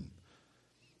sin.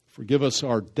 Forgive us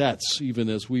our debts, even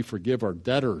as we forgive our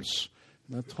debtors.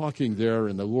 I'm not talking there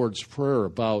in the Lord's Prayer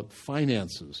about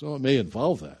finances. Oh, it may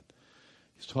involve that.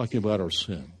 He's talking about our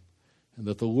sin. And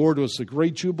that the Lord was the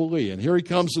great Jubilee. And here he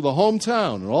comes to the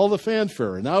hometown and all the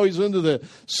fanfare. And now he's into the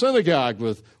synagogue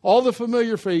with all the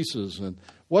familiar faces. And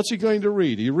what's he going to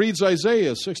read? He reads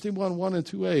Isaiah 61, 1 and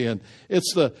 2a. And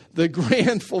it's the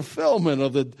grand fulfillment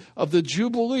of the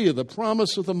Jubilee, of the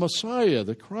promise of the Messiah,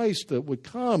 the Christ that would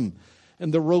come.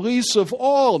 And the release of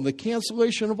all and the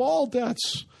cancellation of all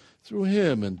debts through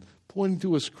him, and pointing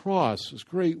to his cross, his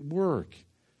great work.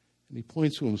 And he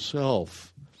points to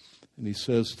himself and he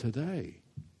says, today,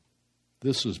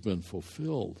 this has been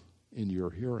fulfilled in your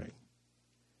hearing.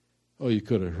 Oh, you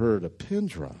could have heard a pin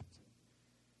drop.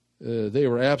 They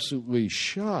were absolutely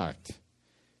shocked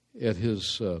at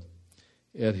his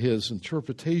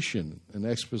interpretation and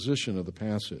exposition of the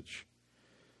passage.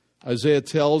 Isaiah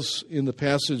tells in the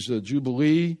passage the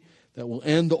Jubilee that will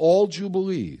end all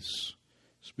Jubilees,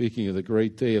 speaking of the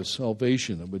great day of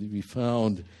salvation that would be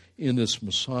found in this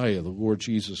Messiah, the Lord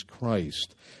Jesus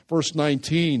Christ. Verse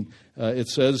 19, it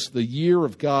says, the year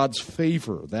of God's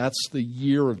favor. That's the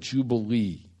year of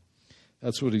Jubilee.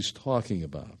 That's what he's talking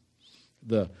about.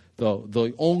 The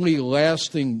only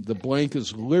lasting, the blank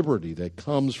is liberty that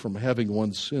comes from having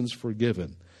one's sins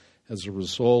forgiven as a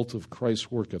result of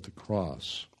Christ's work at the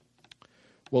cross.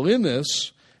 Well, in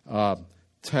this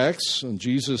text, and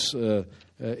Jesus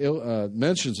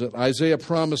mentions that Isaiah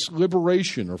promised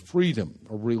liberation or freedom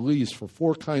or release for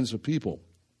 4 kinds of people.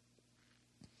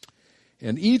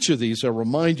 And each of these, I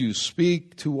remind you,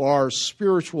 speak to our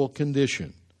spiritual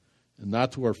condition and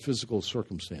not to our physical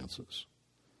circumstances.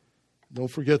 Don't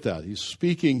forget that. He's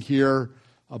speaking here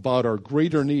about our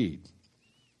greater need,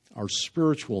 our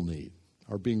spiritual need,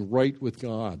 our being right with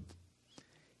God.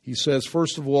 He says,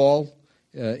 first of all,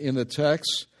 in the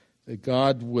text, that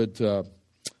God would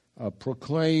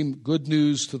proclaim good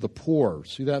news to the poor.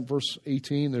 See that in verse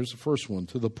 18? There's the first one,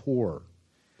 to the poor.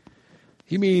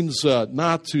 He means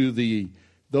not to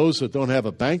those that don't have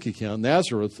a bank account.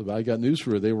 Nazareth, I got news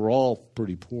for you, they were all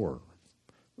pretty poor,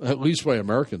 at least by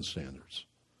American standards.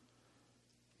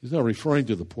 He's not referring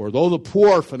to the poor, though the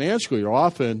poor financially are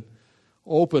often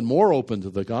more open to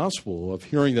the gospel of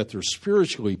hearing that they're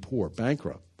spiritually poor,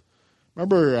 bankrupt.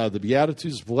 Remember the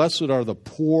Beatitudes, blessed are the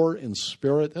poor in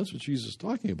spirit. That's what Jesus is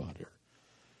talking about here.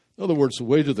 In other words, the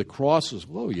way to the cross is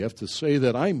low. You have to say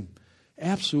that I'm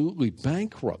absolutely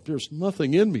bankrupt. There's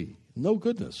nothing in me, no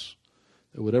goodness,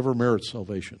 that would ever merit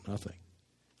salvation, nothing.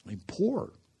 I'm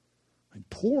poor. I'm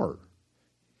poor.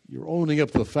 You're owning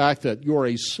up to the fact that you're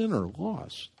a sinner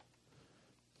lost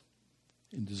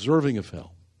and deserving of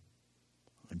hell.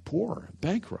 I'm poor, I'm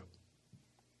bankrupt.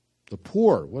 The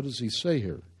poor, what does he say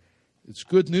here? It's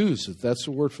good news that that's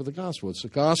the word for the gospel. It's the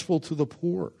gospel to the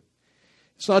poor.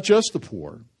 It's not just the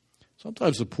poor.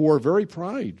 Sometimes the poor are very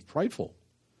prideful.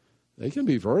 They can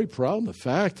be very proud in the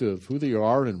fact of who they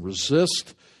are and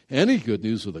resist any good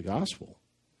news of the gospel.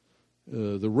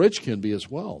 The rich can be as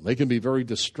well. They can be very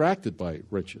distracted by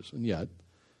riches, and yet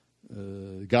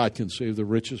God can save the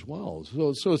rich as well.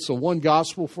 So it's the one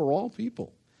gospel for all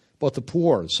people, but the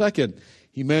poor. Second,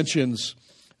 he mentions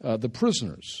the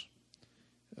prisoners.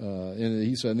 And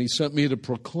he said, and he sent me to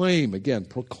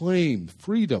proclaim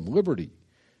freedom, liberty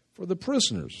for the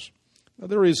prisoners. Now,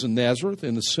 there is in Nazareth,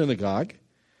 in the synagogue,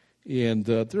 and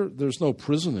there's no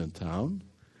prison in town.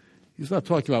 He's not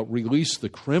talking about release the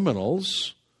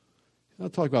criminals. He's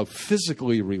not talking about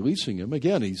physically releasing them.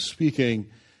 Again, he's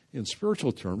speaking in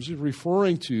spiritual terms. He's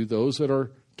referring to those that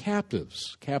are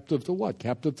captives. Captive to what?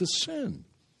 Captive to sin.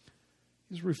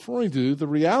 He's referring to the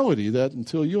reality that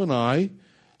until you and I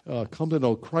come to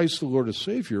know Christ the Lord as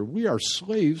Savior, we are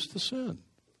slaves to sin.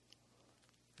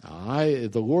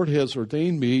 The Lord has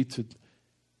ordained me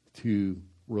to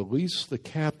release the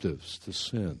captives to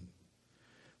sin.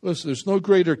 Listen, there's no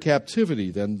greater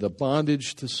captivity than the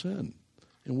bondage to sin.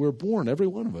 And we're born, every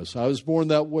one of us. I was born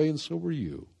that way, and so were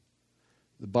you.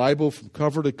 The Bible, from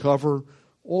cover to cover,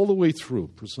 all the way through,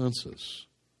 presents us.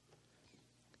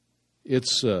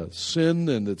 It's sin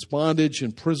and its bondage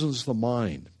imprisons the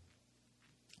mind.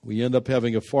 We end up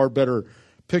having a far better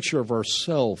picture of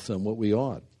ourselves than what we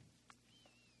ought.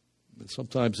 And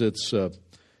sometimes it's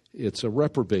a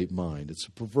reprobate mind. It's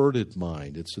a perverted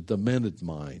mind. It's a demented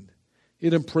mind.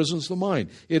 It imprisons the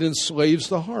mind. It enslaves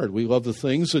the heart. We love the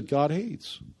things that God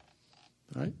hates.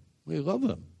 Right? We love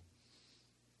them.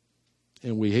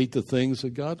 And we hate the things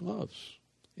that God loves.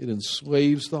 It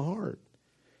enslaves the heart.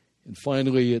 And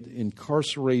finally, it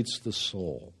incarcerates the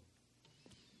soul.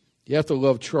 You have to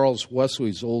love Charles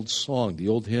Wesley's old song, the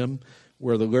old hymn,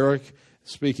 where the lyric,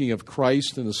 speaking of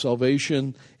Christ and the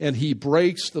salvation, and he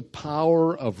breaks the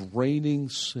power of reigning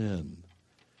sin.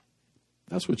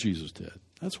 That's what Jesus did.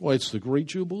 That's why it's the great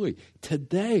Jubilee.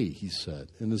 Today, he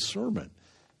said in his sermon,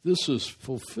 this is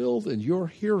fulfilled in your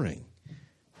hearing.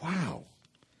 Wow,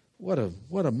 what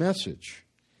a message.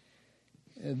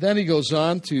 And then he goes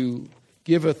on to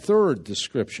give a third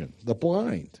description, the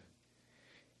blind.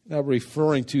 Not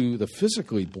referring to the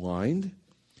physically blind,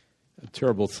 a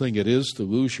terrible thing it is to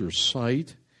lose your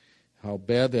sight, how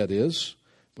bad that is.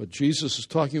 But Jesus is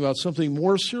talking about something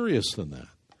more serious than that.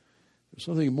 There's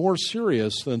something more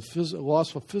serious than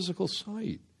loss of physical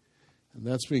sight, and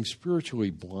that's being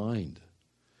spiritually blind.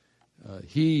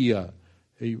 He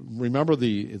remember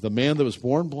the man that was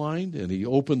born blind, and he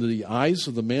opened the eyes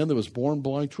of the man that was born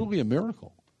blind, truly a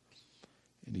miracle.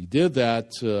 And he did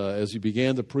that as he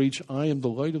began to preach, I am the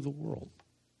light of the world.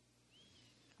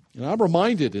 And I'm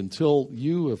reminded, until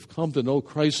you have come to know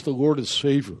Christ the Lord as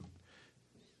Savior,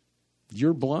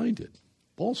 you're blinded.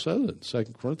 Paul said it in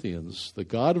 2 Corinthians, the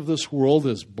God of this world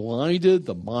has blinded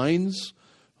the minds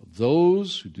of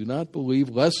those who do not believe,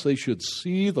 lest they should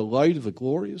see the light of the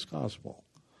glorious gospel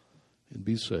and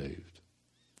be saved.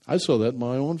 I saw that in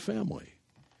my own family,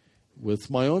 with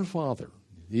my own father.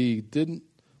 He didn't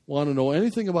want to know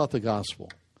anything about the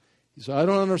gospel. He said, I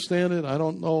don't understand it. I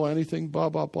don't know anything, blah,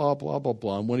 blah, blah, blah, blah,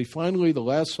 blah. And when he finally, the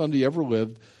last Sunday he ever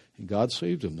lived, and God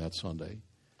saved him that Sunday,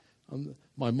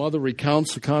 my mother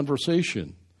recounts the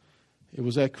conversation. It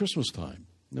was at Christmas time.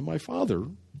 And my father,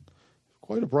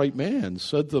 quite a bright man,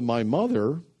 said to my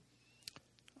mother,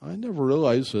 I never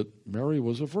realized that Mary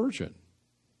was a virgin.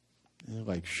 And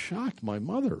it shocked my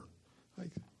mother. And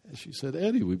she said,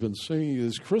 Eddie, we've been singing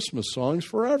these Christmas songs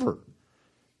forever.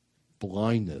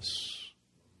 Blindness.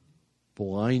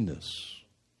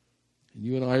 And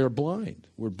you and I are blind.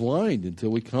 We're blind until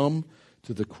we come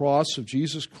to the cross of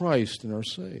Jesus Christ and are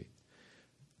saved.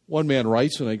 One man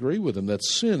writes, and I agree with him, that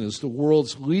sin is the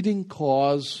world's leading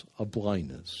cause of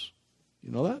blindness.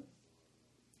 You know that?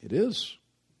 It is.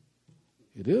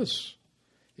 It is.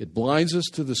 It blinds us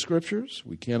to the Scriptures.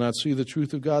 We cannot see the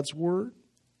truth of God's Word.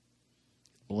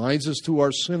 It blinds us to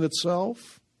our sin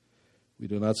itself. We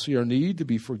do not see our need to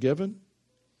be forgiven.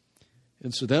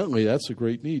 Incidentally, that's a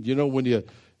great need. You know, when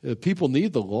people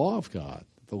need the law of God.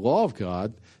 The law of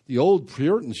God, the old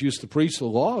Puritans used to preach the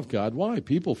law of God. Why?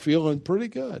 People feeling pretty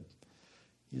good.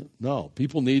 No,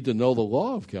 people need to know the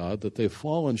law of God, that they've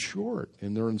fallen short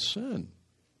and they're in sin.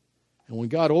 And when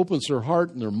God opens their heart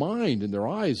and their mind and their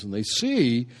eyes and they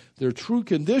see their true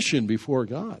condition before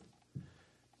God,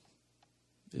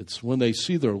 It's when they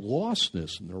see their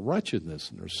lostness and their wretchedness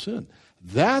and their sin.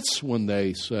 That's when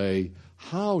they say,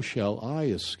 how shall I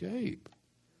escape?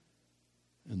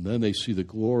 And then they see the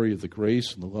glory of the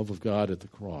grace and the love of God at the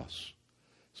cross.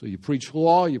 So you preach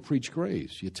law, you preach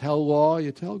grace. You tell law,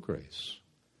 you tell grace.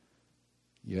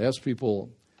 You ask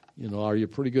people, are you a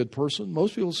pretty good person?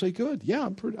 Most people say good. Yeah,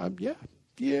 I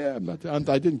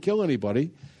didn't kill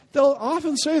anybody. They'll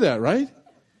often say that, right?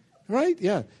 Right?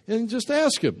 Yeah. And just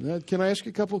ask him, can I ask you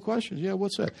a couple of questions? Yeah,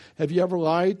 what's that? Have you ever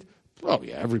lied? Oh,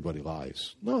 yeah, everybody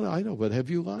lies. No, I know, but have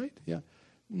you lied? Yeah.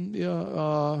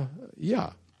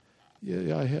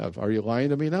 Yeah, I have. Are you lying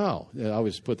to me now? Yeah, I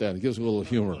always put that. It gives a little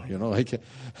humor, like.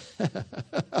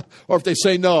 Or if they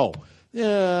say no,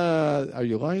 yeah, are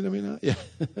you lying to me now? Yeah.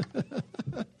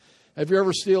 Have you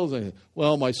ever stolen anything?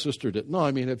 Well, my sister did. No,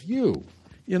 I mean, have you?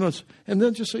 And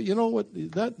then just say, you know what?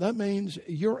 That means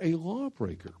you're a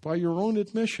lawbreaker by your own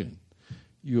admission.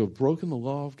 You have broken the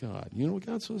law of God. You know what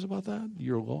God says about that?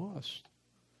 You're lost.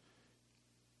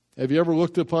 Have you ever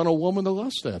looked upon a woman to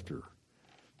lust after?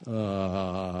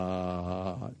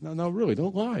 No, really,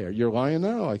 don't lie. You're lying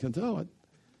now, I can tell it.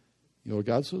 You know what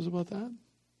God says about that?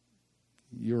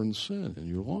 You're in sin and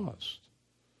you're lost.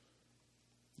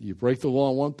 You break the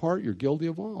law in one part, you're guilty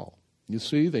of all. You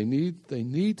see, they need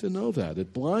to know that.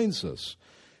 It blinds us.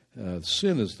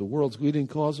 Sin is the world's leading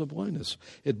cause of blindness.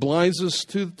 It blinds us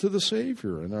to the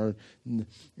Savior, and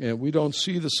we don't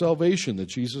see the salvation that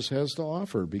Jesus has to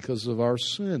offer because of our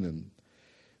sin. And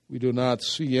we do not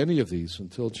see any of these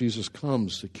until Jesus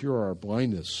comes to cure our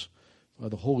blindness by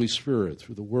the Holy Spirit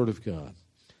through the Word of God.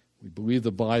 We believe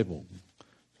the Bible.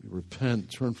 We repent,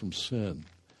 turn from sin,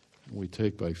 and we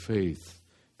take by faith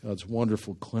God's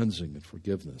wonderful cleansing and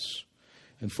forgiveness.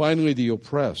 And finally, the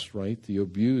oppressed, right? The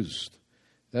abused.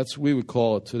 That's what we would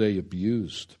call it today,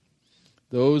 abused.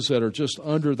 Those that are just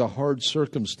under the hard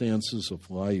circumstances of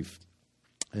life.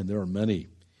 And there are many.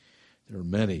 There are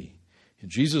many. And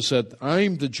Jesus said,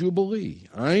 I'm the Jubilee.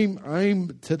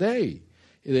 I'm today,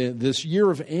 this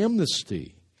year of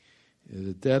amnesty.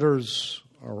 The debtors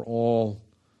are all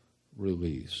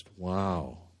released.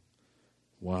 Wow.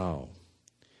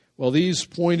 Well, these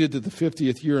pointed to the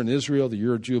 50th year in Israel, the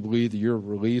year of Jubilee, the year of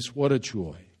release. What a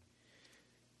joy.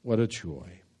 What a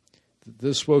joy.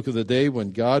 This spoke of the day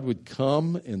when God would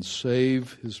come and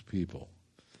save his people.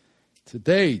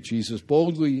 Today, Jesus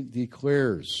boldly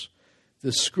declares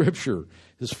this scripture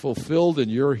is fulfilled in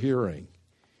your hearing.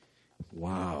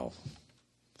 Wow.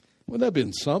 Wouldn't that have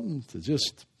been something to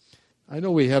just... I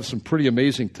know we have some pretty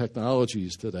amazing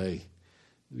technologies today.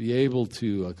 To be able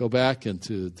to go back and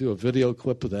to do a video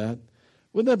clip of that.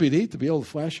 Wouldn't that be neat to be able to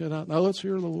flash that out? Now let's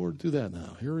hear the Lord do that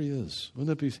now. Here he is.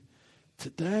 Wouldn't that be...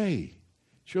 Today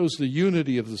shows the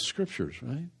unity of the Scriptures,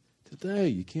 right? Today,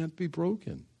 you can't be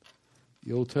broken.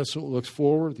 The Old Testament looks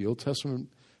forward. The Old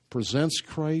Testament presents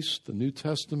Christ. The New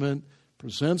Testament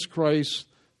presents Christ.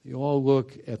 They all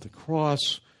look at the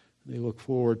cross. They look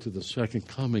forward to the second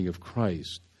coming of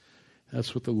Christ.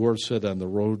 That's what the Lord said on the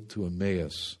road to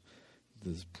Emmaus.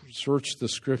 Search the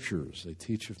Scriptures. They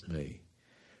teach of me.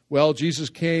 Well, Jesus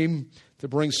came to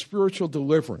bring spiritual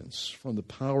deliverance from the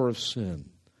power of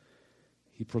sin.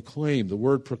 He proclaimed. The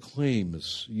word proclaim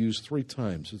is used 3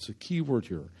 times. It's a key word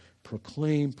here.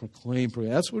 Proclaim.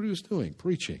 That's what he was doing,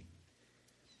 preaching.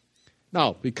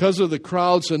 Now, because of the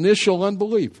crowd's initial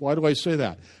unbelief, why do I say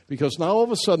that? Because now all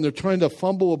of a sudden they're trying to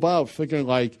fumble about, thinking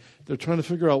like they're trying to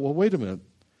figure out, well, wait a minute.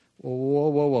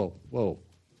 Whoa.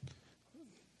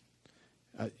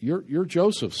 You're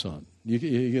Joseph's son. You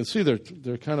can see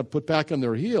they're kind of put back on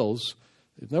their heels.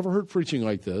 They've never heard preaching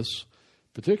like this.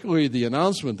 Particularly the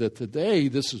announcement that today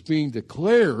this is being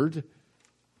declared.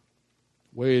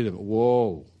 Wait a minute,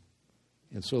 whoa.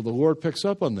 And so the Lord picks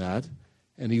up on that,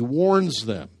 and he warns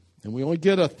them. And we only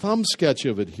get a thumb sketch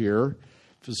of it here.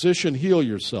 Physician, heal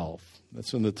yourself.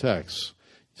 That's in the text.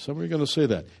 Some are going to say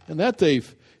that. And that day,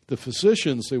 the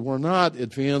physicians, they were not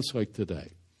advanced like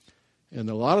today. And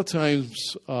a lot of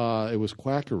times it was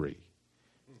quackery.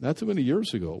 Not too many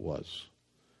years ago it was.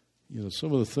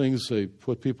 Some of the things they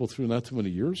put people through not too many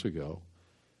years ago.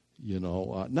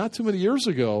 Not too many years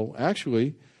ago,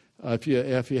 actually,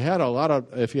 if you had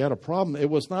a problem, it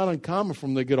was not uncommon for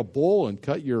them to get a bowl and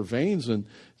cut your veins, and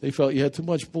they felt you had too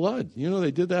much blood.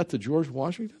 They did that to George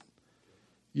Washington.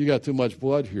 You got too much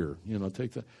blood here.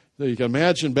 Take that. You can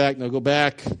imagine back. Now go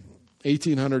back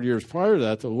 1,800 years prior to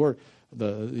that.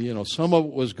 Some of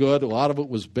it was good, a lot of it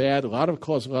was bad, a lot of it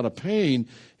caused a lot of pain,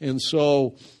 and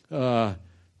so.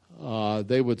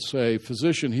 They would say,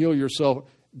 physician, heal yourself.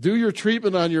 Do your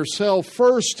treatment on yourself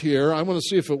first here. I want to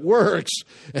see if it works.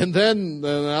 And then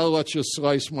I'll let you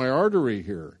slice my artery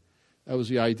here. That was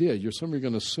the idea. Somebody's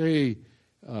going to say,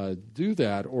 do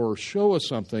that, or show us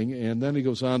something. And then he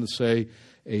goes on to say,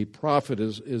 a prophet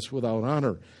is without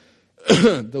honor.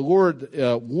 The Lord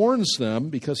warns them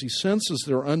because he senses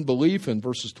their unbelief in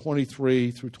verses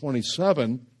 23 through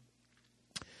 27,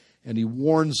 and he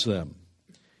warns them.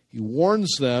 He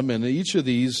warns them, and each of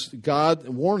these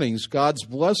warnings, God's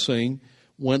blessing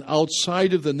went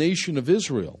outside of the nation of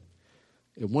Israel.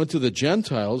 It went to the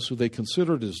Gentiles, who they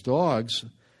considered as dogs,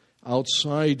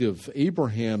 outside of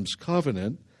Abraham's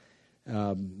covenant.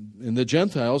 And the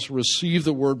Gentiles received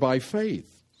the word by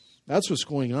faith. That's what's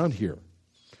going on here.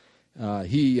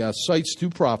 He cites two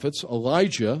prophets,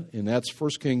 Elijah, and that's 1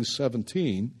 Kings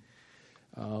 17.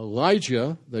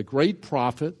 Elijah, the great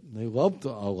prophet, they loved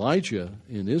Elijah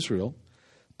in Israel,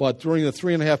 but during the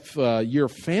 3.5-year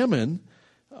famine,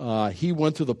 he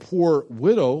went to the poor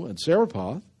widow in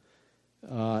Zarephath,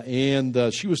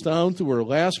 and she was down to her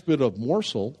last bit of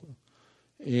morsel,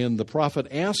 and the prophet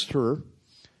asked her,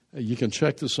 you can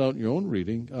check this out in your own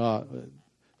reading,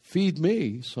 feed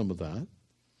me some of that.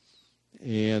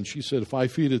 And she said, if I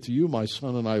feed it to you, my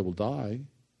son and I will die.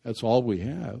 That's all we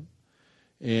have.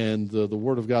 And the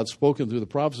word of God spoken through the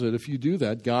prophet said, if you do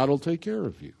that, God will take care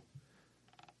of you.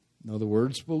 In other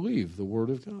words, believe the word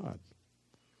of God.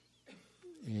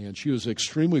 And she was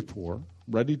extremely poor,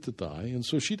 ready to die, and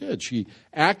so she did. She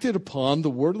acted upon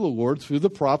the word of the Lord through the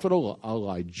prophet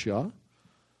Elijah,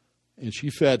 and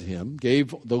she fed him,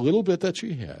 gave the little bit that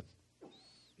she had.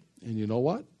 And you know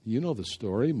what? You know the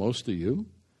story, most of you.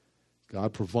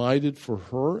 God provided for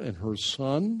her and her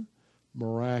son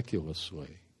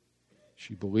miraculously.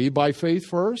 She believed by faith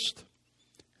first,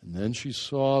 and then she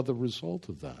saw the result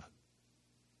of that.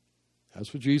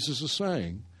 That's what Jesus is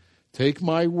saying. Take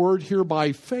my word here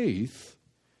by faith,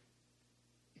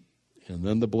 and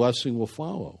then the blessing will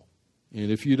follow.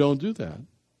 And if you don't do that,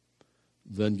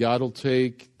 then God will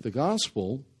take the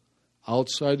gospel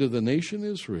outside of the nation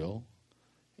Israel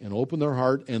and open their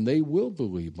heart, and they will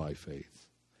believe by faith.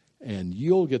 And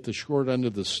you'll get the short end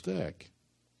of the stick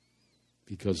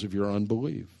because of your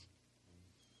unbelief.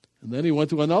 And then he went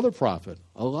to another prophet,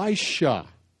 Elisha.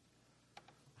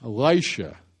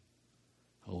 Elisha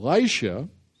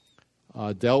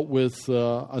dealt with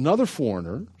another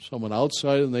foreigner, someone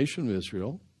outside of the nation of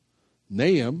Israel,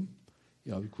 Nahum,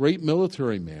 a great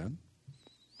military man,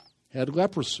 had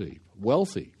leprosy,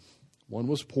 wealthy. One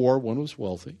was poor, one was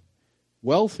wealthy.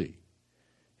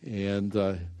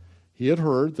 And he had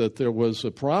heard that there was a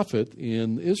prophet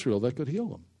in Israel that could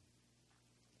heal him.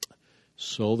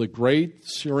 So the great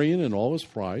Syrian, in all his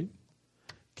pride,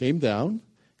 came down,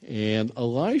 and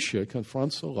Elisha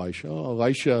confronts Elisha.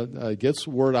 Elisha gets the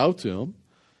word out to him,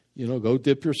 go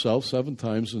dip yourself 7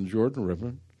 times in the Jordan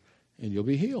River, and you'll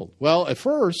be healed. Well, at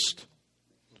first,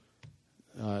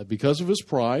 because of his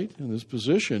pride and his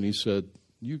position, he said,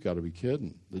 you got to be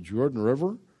kidding. The Jordan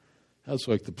River? That's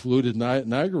like the polluted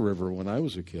Niagara River when I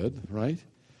was a kid, right?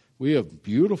 We have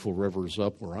beautiful rivers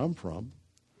up where I'm from.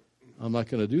 I'm not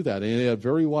going to do that. And he had a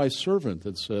very wise servant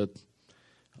that said,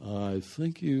 I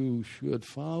think you should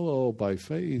follow by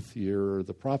faith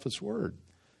the prophet's word.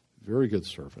 Very good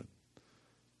servant.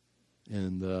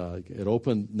 And it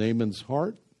opened Naaman's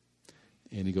heart,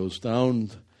 and he goes down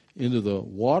into the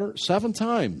water 7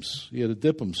 times. He had to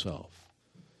dip himself,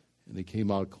 and he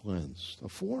came out cleansed. A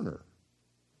foreigner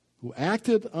who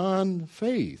acted on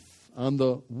faith, on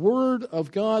the word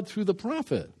of God through the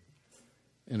prophet,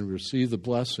 and received the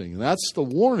blessing. And that's the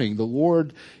warning the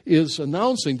Lord is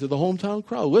announcing to the hometown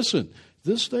crowd. Listen,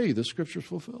 this day the Scripture's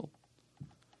fulfilled.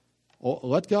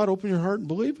 Let God open your heart and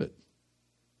believe it.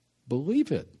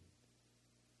 Believe it.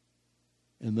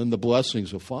 And then the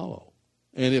blessings will follow.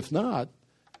 And if not,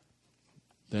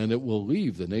 then it will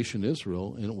leave the nation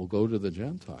Israel and it will go to the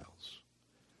Gentiles.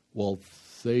 Well,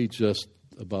 they just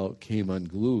about came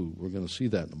unglued. We're going to see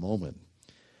that in a moment.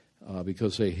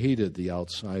 Because they hated the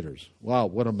outsiders. Wow,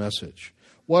 what a message.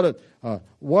 What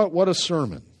a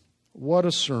sermon. What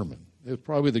a sermon. It's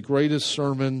probably the greatest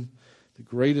sermon, the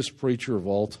greatest preacher of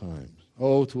all time.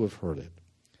 Oh, to have heard it.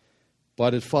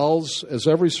 But it follows, as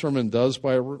every sermon does,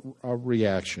 by a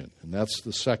reaction. And that's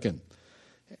the second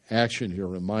action here,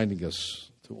 reminding us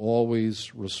to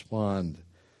always respond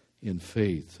in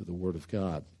faith to the Word of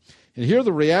God. And here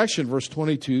the reaction, verse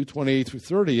 22, 28 through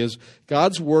 30, is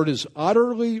God's word is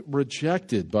utterly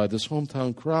rejected by this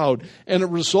hometown crowd, and it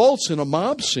results in a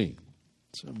mob scene.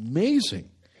 It's amazing.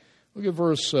 Look at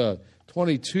verse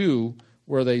 22,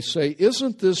 where they say,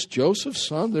 isn't this Joseph's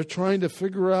son? They're trying to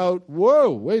figure out,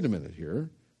 whoa, wait a minute here.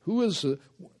 Who is it?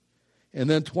 And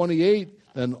then 28,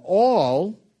 then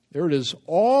all, there it is,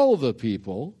 all the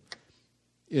people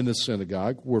in the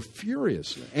synagogue were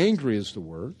furious. Angry is the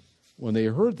word. When they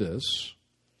heard this,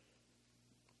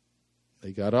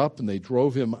 they got up and they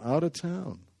drove him out of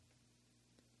town.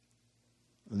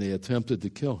 And they attempted to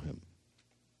kill him.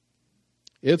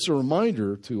 It's a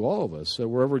reminder to all of us that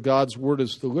wherever God's word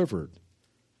is delivered,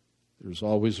 there's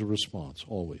always a response,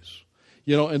 always.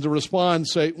 And to respond,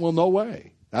 say, well, no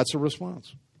way. That's a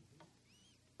response.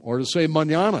 Or to say,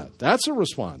 mañana. That's a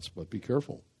response, but be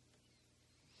careful.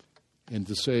 And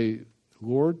to say,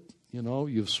 Lord,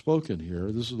 you've spoken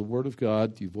here. This is the word of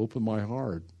God. You've opened my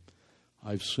heart.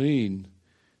 I've seen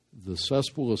the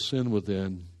cesspool of sin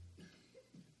within.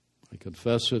 I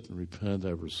confess it and repent.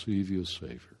 I receive you as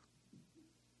Savior.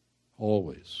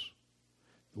 Always.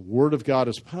 The Word of God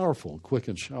is powerful, quick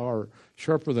and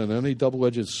sharper than any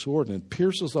double-edged sword, and it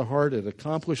pierces the heart. It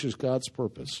accomplishes God's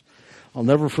purpose. I'll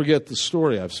never forget the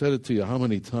story. I've said it to you how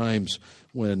many times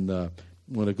when a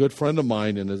good friend of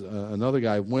mine and another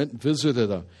guy went and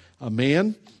visited a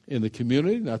man in the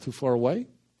community not too far away,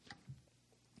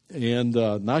 and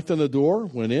knocked on the door,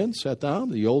 went in, sat down,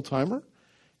 the old-timer,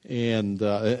 and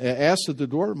asked at the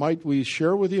door, might we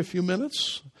share with you a few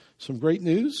minutes some great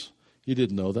news? He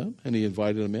didn't know them, and he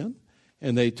invited him in.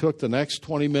 And they took the next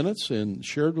 20 minutes and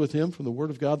shared with him from the Word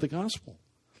of God the gospel.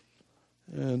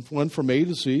 And went from A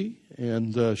to Z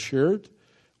and shared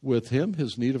with him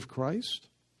his need of Christ.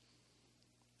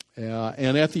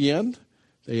 And at the end,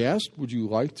 they asked, would you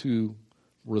like to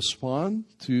respond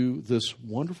to this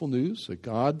wonderful news that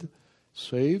God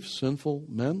saves sinful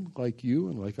men like you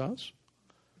and like us?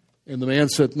 And the man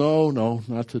said, no,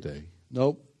 not today.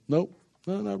 Nope, no,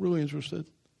 not really interested.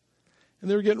 And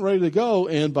they were getting ready to go,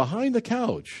 and behind the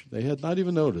couch, they had not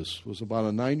even noticed, was about a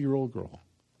 9-year-old girl.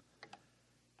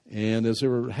 And as they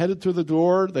were headed to the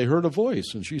door, they heard a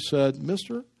voice, and she said,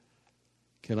 Mister,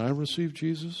 can I receive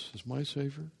Jesus as my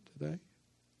Savior today?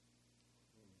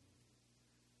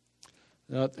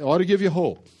 Now, it ought to give you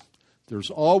hope.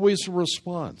 There's always a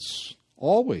response.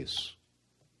 Always.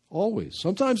 Always.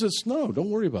 Sometimes it's no. Don't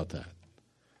worry about that.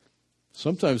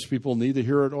 Sometimes people need to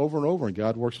hear it over and over, and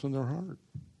God works in their heart.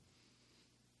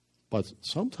 But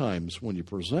sometimes when you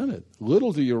present it,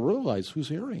 little do you realize who's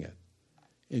hearing it.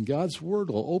 And God's word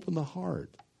will open the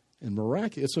heart. And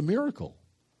it's a miracle.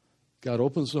 God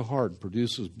opens the heart and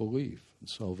produces belief and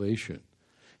salvation.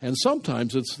 And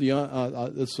sometimes it's the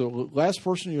last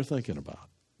person you're thinking about.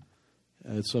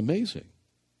 And it's amazing.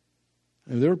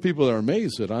 And there are people that are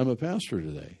amazed that I'm a pastor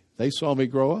today. They saw me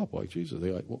grow up like Jesus.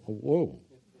 They're like, whoa,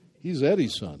 he's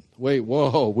Eddie's son. Wait,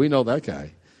 whoa, we know that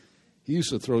guy. He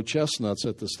used to throw chestnuts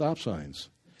at the stop signs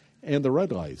and the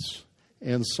red lights,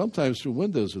 and sometimes through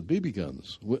windows with BB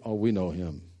guns. We know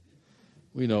him.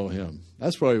 We know him.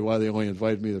 That's probably why they only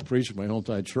invited me to preach at my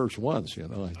hometown church once.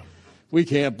 We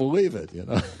can't believe it.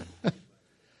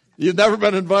 You've never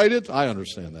been invited? I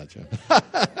understand that, Jim.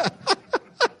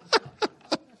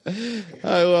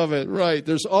 I love it. Right.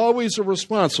 There's always a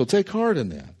response, so take heart in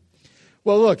that.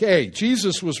 Well, look,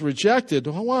 Jesus was rejected.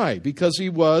 Why? Because he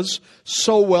was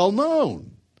so well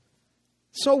known.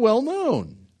 So well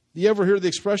known. You ever hear the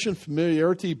expression,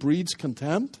 familiarity breeds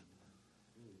contempt?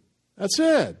 That's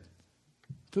it.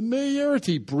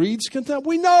 Familiarity breeds contempt.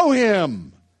 We know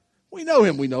him. We know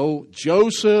him. We know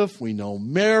Joseph. We know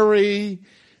Mary.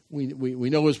 We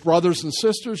know his brothers and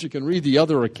sisters. You can read the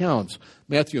other accounts.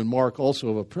 Matthew and Mark also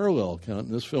have a parallel account,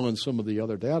 and this fill in some of the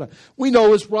other data. We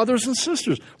know his brothers and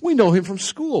sisters. We know him from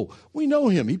school. We know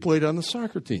him. He played on the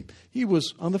soccer team. He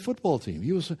was on the football team.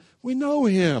 We know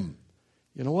him.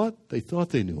 You know what? They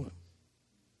thought they knew him.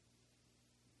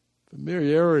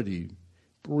 Familiarity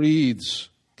breeds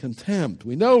contempt.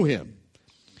 We know him.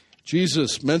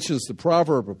 Jesus mentions the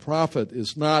proverb, a prophet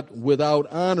is not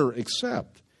without honor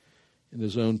except in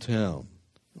his own town.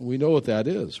 We know what that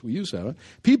is. We use that. Right?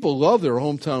 People love their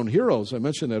hometown heroes. I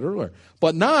mentioned that earlier.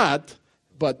 But not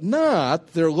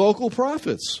their local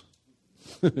prophets.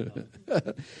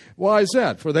 Why is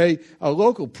that? For a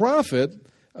local prophet,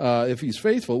 if he's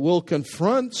faithful, will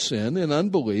confront sin and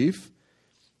unbelief.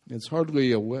 It's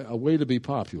hardly a way to be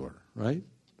popular, right?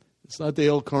 It's not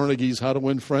Dale Carnegie's How to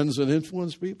Win Friends and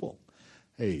Influence People.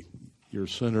 Hey, you're a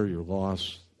sinner, you're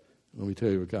lost. Let me tell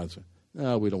you what God said.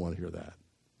 No, we don't want to hear that.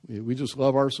 We just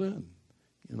love our sin,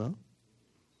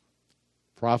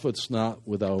 Prophets not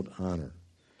without honor.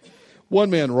 One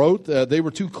man wrote that they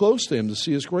were too close to him to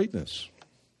see his greatness.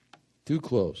 Too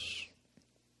close.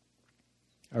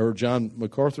 I heard John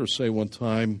MacArthur say one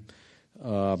time,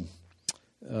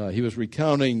 he was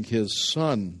recounting his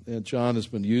son, and John has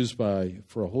been used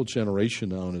for a whole generation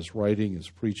now in his writing, his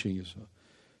preaching, his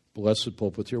blessed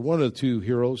pulpiteer. One of the two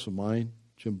heroes of mine,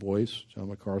 Jim Boyce, John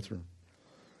MacArthur.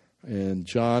 And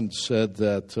John said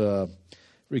that,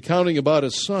 recounting about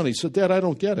his son, he said, "Dad, I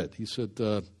don't get it." He said,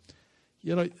 I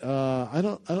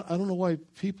don't know why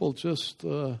people just,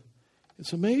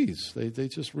 it's amazed. They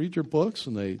just read your books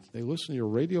and they listen to your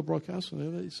radio broadcasts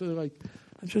and they say, like,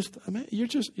 you're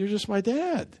just my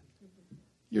dad.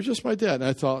 You're just my dad. And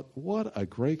I thought, what a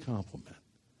great compliment.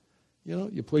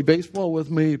 You play baseball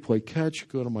with me, you play catch, you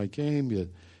go to my game, you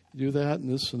do that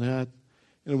and this and that.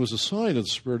 And it was a sign of the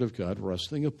Spirit of God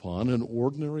resting upon an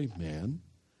ordinary man,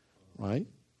 right?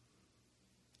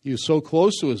 He was so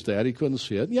close to his dad, he couldn't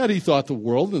see it. And yet he thought the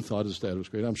world and thought his dad was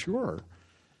great, I'm sure.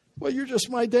 Well, you're just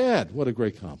my dad. What a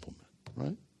great compliment,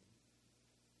 right?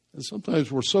 And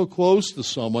sometimes we're so close to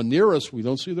someone near us, we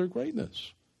don't see their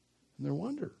greatness and their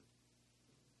wonder.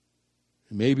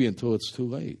 And maybe until it's too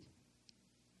late.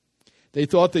 They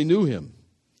thought they knew him.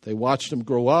 They watched him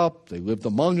grow up. They lived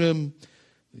among him.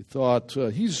 They thought,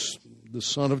 he's the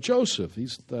son of Joseph.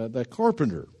 He's that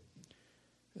carpenter.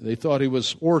 They thought he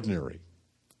was ordinary.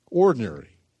 Ordinary.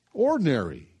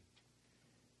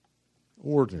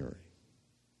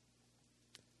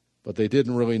 But they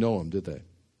didn't really know him, did they?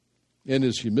 In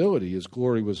his humility, his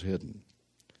glory was hidden.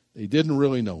 They didn't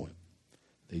really know him.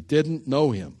 They didn't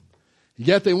know him.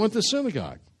 Yet they went to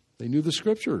synagogue. They knew the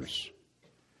Scriptures.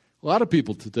 A lot of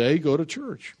people today go to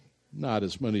church. Not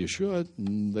as many as should.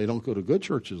 They don't go to good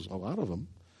churches, a lot of them.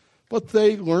 But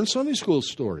they learn Sunday school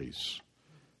stories.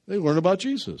 They learn about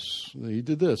Jesus. He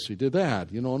did this, he did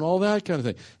that, and all that kind of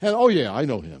thing. And, oh yeah, I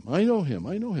know him.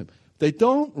 They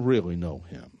don't really know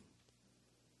him.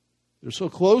 They're so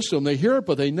close to him, they hear it,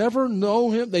 but they never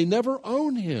know him. They never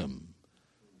own him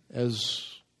as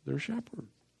their shepherd.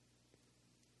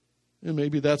 And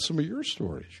maybe that's some of your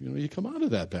stories. You come out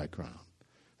of that background.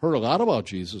 Heard a lot about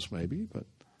Jesus maybe, but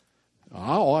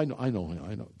I know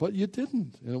him. But you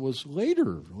didn't. And it was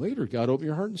later God opened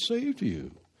your heart and saved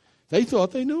you. They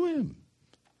thought they knew him.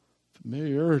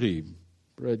 Familiarity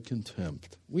bred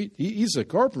contempt. He's a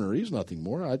carpenter. He's nothing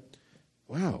more.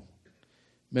 Wow.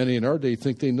 Many in our day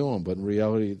think they know him, but in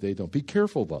reality they don't. Be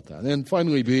careful about that. And then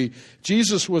finally,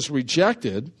 Jesus was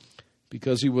rejected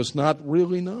because he was not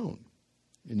really known.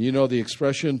 And the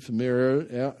expression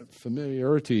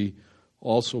familiarity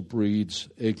also breeds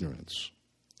ignorance.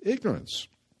 Ignorance.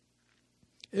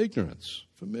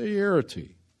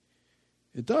 Familiarity.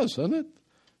 It does, doesn't it?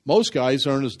 Most guys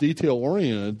aren't as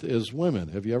detail-oriented as women.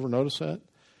 Have you ever noticed that?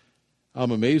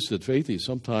 I'm amazed at Faithy.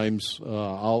 Sometimes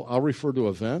I'll refer to an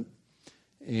event,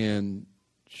 and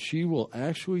she will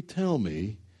actually tell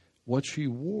me what she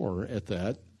wore at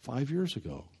that 5 years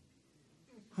ago.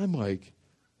 I'm like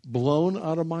blown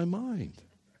out of my mind.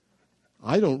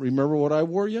 I don't remember what I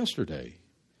wore yesterday.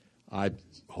 I'm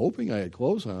hoping I had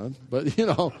clothes on, but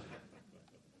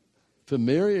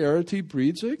familiarity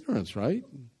breeds ignorance, right?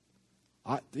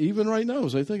 Even right now,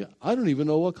 as I think, I don't even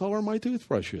know what color my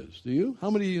toothbrush is. Do you? How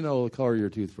many of you know the color of your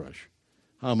toothbrush?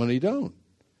 How many don't?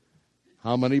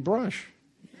 How many brush?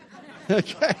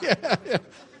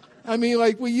 I mean,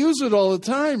 we use it all the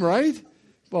time, right?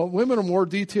 Well, women are more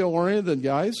detail-oriented than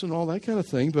guys and all that kind of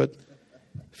thing, but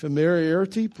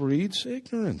familiarity breeds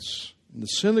ignorance. And the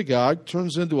synagogue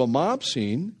turns into a mob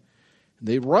scene.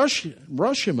 They rush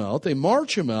him out. They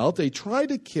march him out. They try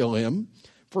to kill him.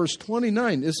 Verse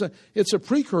 29, it's a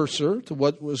precursor to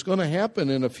what was going to happen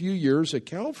in a few years at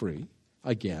Calvary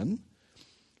again.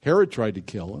 Herod tried to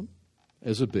kill him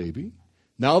as a baby.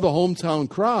 Now the hometown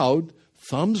crowd,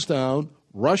 thumbs down,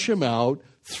 rush him out,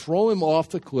 throw him off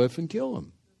the cliff and kill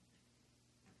him.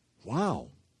 Wow.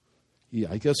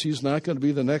 I guess he's not going to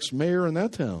be the next mayor in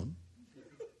that town.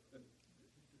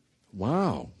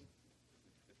 Wow.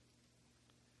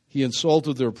 He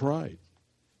insulted their pride.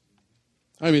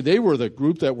 I mean, they were the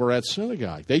group that were at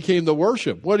synagogue. They came to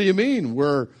worship. What do you mean?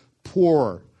 We're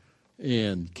poor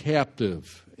and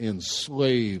captive and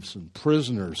slaves and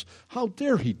prisoners. How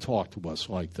dare he talk to us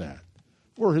like that?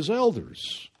 We're his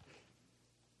elders.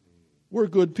 We're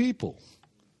good people.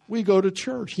 We go to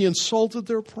church. He insulted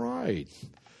their pride.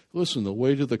 Listen, the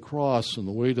way to the cross and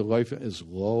the way to life is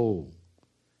low.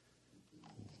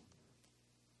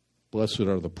 Blessed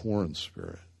are the poor in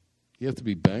spirit. You have to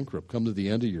be bankrupt. Come to the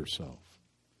end of yourself.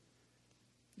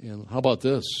 And how about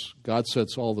this? God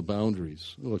sets all the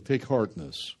boundaries. Look, take heart in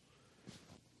this.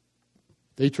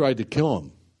 They tried to kill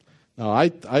him. Now,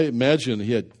 I imagine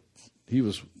he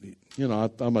was,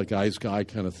 I'm a guy's guy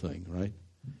kind of thing, right?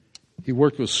 He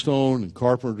worked with stone and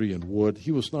carpentry and wood.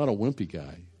 He was not a wimpy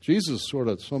guy. Jesus sort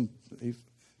of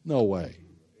no way.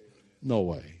 No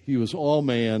way. He was all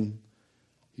man.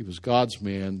 He was God's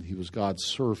man. He was God's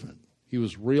servant. He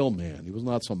was real man. He was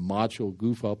not some macho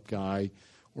goof-up guy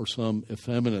or some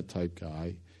effeminate type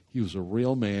guy. He was a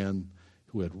real man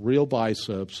who had real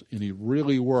biceps, and he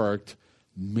really worked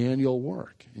manual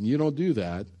work. And you don't do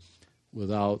that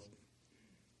without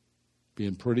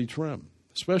being pretty trim,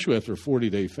 especially after a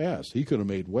 40-day fast. He could have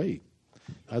made weight.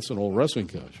 That's an old wrestling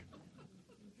coach.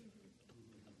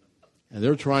 And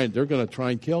they're going to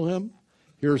try and kill him.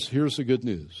 Here's the good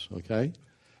news, okay?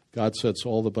 God sets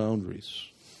all the boundaries.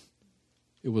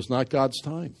 It was not God's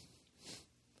time.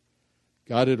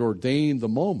 God had ordained the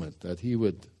moment that he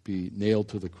would be nailed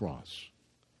to the cross.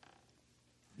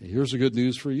 And here's the good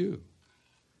news for you.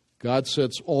 God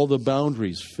sets all the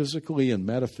boundaries physically and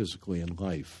metaphysically in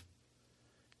life.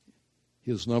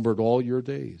 He has numbered all your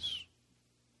days.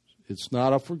 It's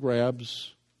not up for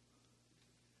grabs.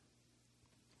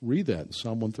 Read that in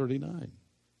Psalm 139.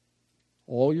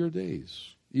 All your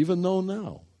days, even known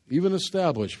now, even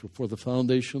established before the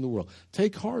foundation of the world.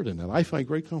 Take heart in that. I find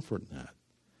great comfort in that.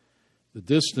 The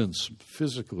distance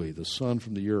physically, the sun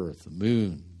from the earth, the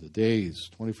moon, the days,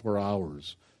 24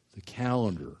 hours, the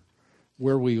calendar,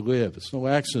 where we live. It's no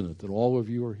accident that all of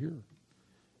you are here.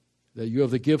 That you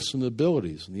have the gifts and the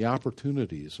abilities and the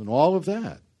opportunities and all of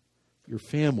that. Your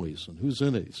families and who's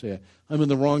in it. You say, I'm in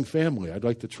the wrong family. I'd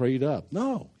like to trade up.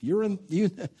 No,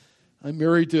 I'm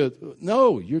married to,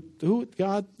 no, who?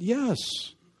 God, yes.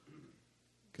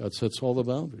 God sets all the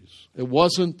boundaries. It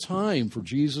wasn't time for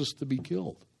Jesus to be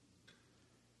killed.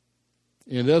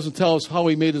 And it doesn't tell us how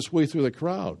he made his way through the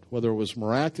crowd, whether it was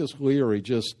miraculously or he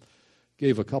just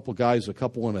gave a couple guys a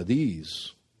couple one of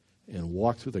these and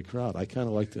walked through the crowd. I kind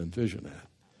of like to envision that.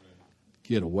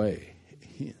 Get away.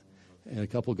 And a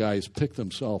couple guys picked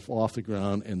themselves off the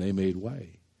ground and they made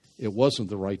way. It wasn't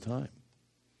the right time.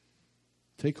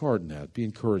 Take heart in that. Be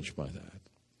encouraged by that.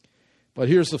 But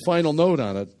here's the final note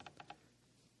on it,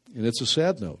 and it's a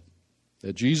sad note,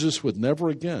 that Jesus would never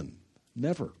again,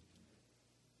 never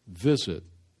visit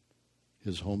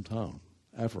his hometown,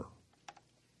 ever.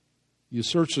 You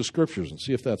search the scriptures and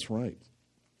see if that's right.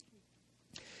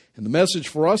 And the message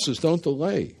for us is don't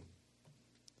delay.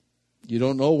 You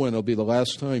don't know when it'll be the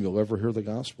last time you'll ever hear the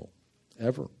gospel.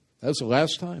 Ever. That's the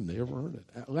last time they ever heard it.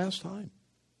 Last time.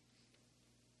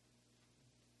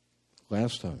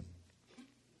 Last time.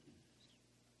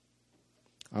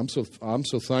 I'm so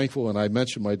thankful, and I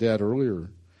mentioned my dad earlier,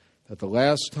 that the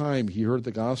last time he heard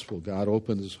the gospel, God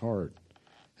opened his heart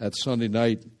that Sunday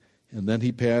night, and then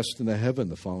he passed into heaven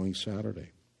the following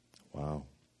Saturday. Wow.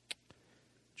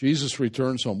 Jesus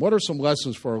returns home. What are some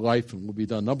lessons for our life, and we'll be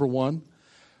done? Number one,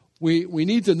 we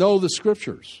need to know the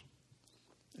scriptures,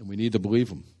 and we need to believe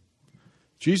them.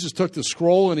 Jesus took the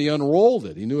scroll and he unrolled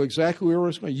it. He knew exactly where it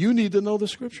was going. You need to know the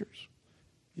scriptures.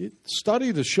 You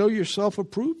study to show yourself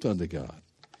approved unto God.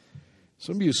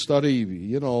 Some of you study,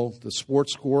 the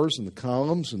sports scores and the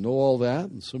columns and know all that,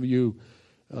 and some of you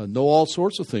know all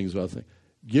sorts of things about things.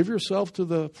 Give yourself to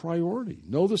the priority.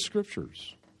 Know the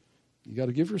scriptures. You got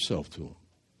to give yourself to them.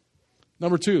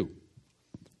 Number two,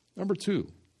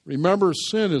 remember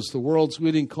sin is the world's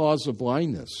leading cause of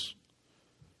blindness.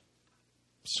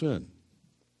 Sin,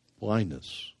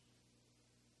 blindness.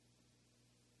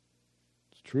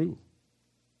 It's true.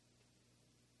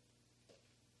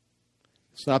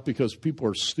 It's not because people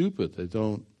are stupid they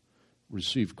don't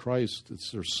receive Christ.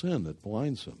 It's their sin that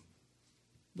blinds them.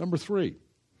 Number three,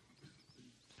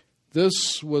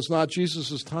 this was not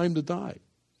Jesus' time to die.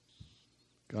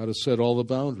 God has set all the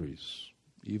boundaries,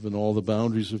 even all the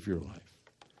boundaries of your life.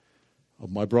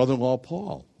 Of my brother-in-law,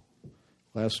 Paul,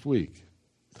 last week.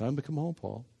 Time to come home,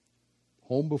 Paul.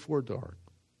 Home before dark.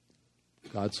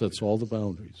 God sets all the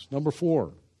boundaries. Number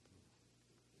four,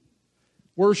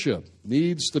 worship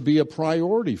needs to be a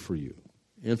priority for you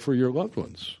and for your loved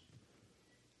ones.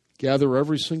 Gather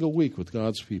every single week with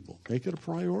God's people. Make it a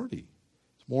priority.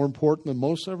 It's more important than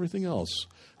most everything else.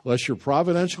 Unless you're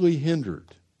providentially hindered.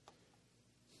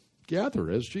 Gather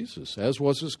as Jesus, as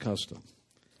was his custom.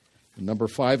 And number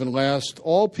five and last,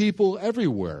 all people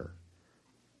everywhere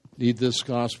need this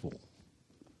gospel.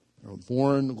 They're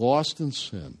born lost in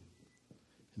sin.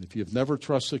 And if you've never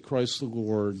trusted Christ the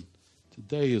Lord,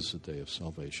 today is the day of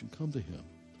salvation. Come to him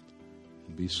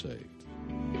and be saved.